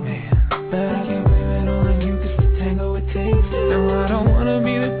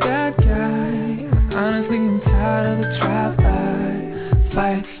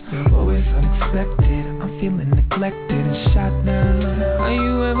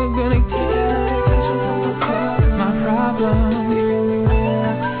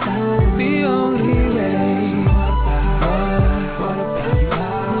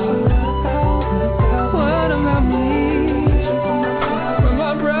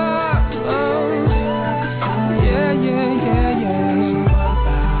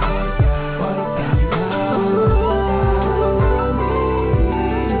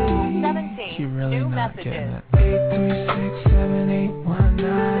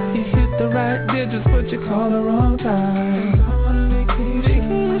forget just what you call the wrong time. I want a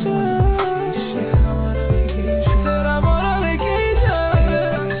vacation. Said I'm on a vacation.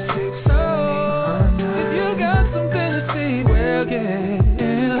 So if you got something to say, well, yeah,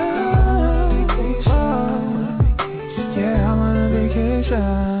 I'm on a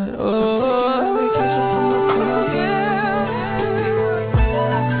vacation. Oh.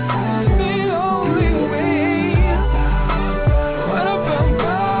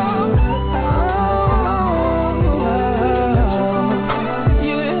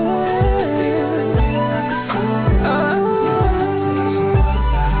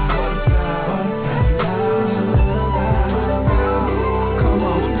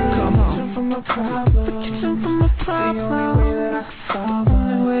 Problem. The only way that I can solve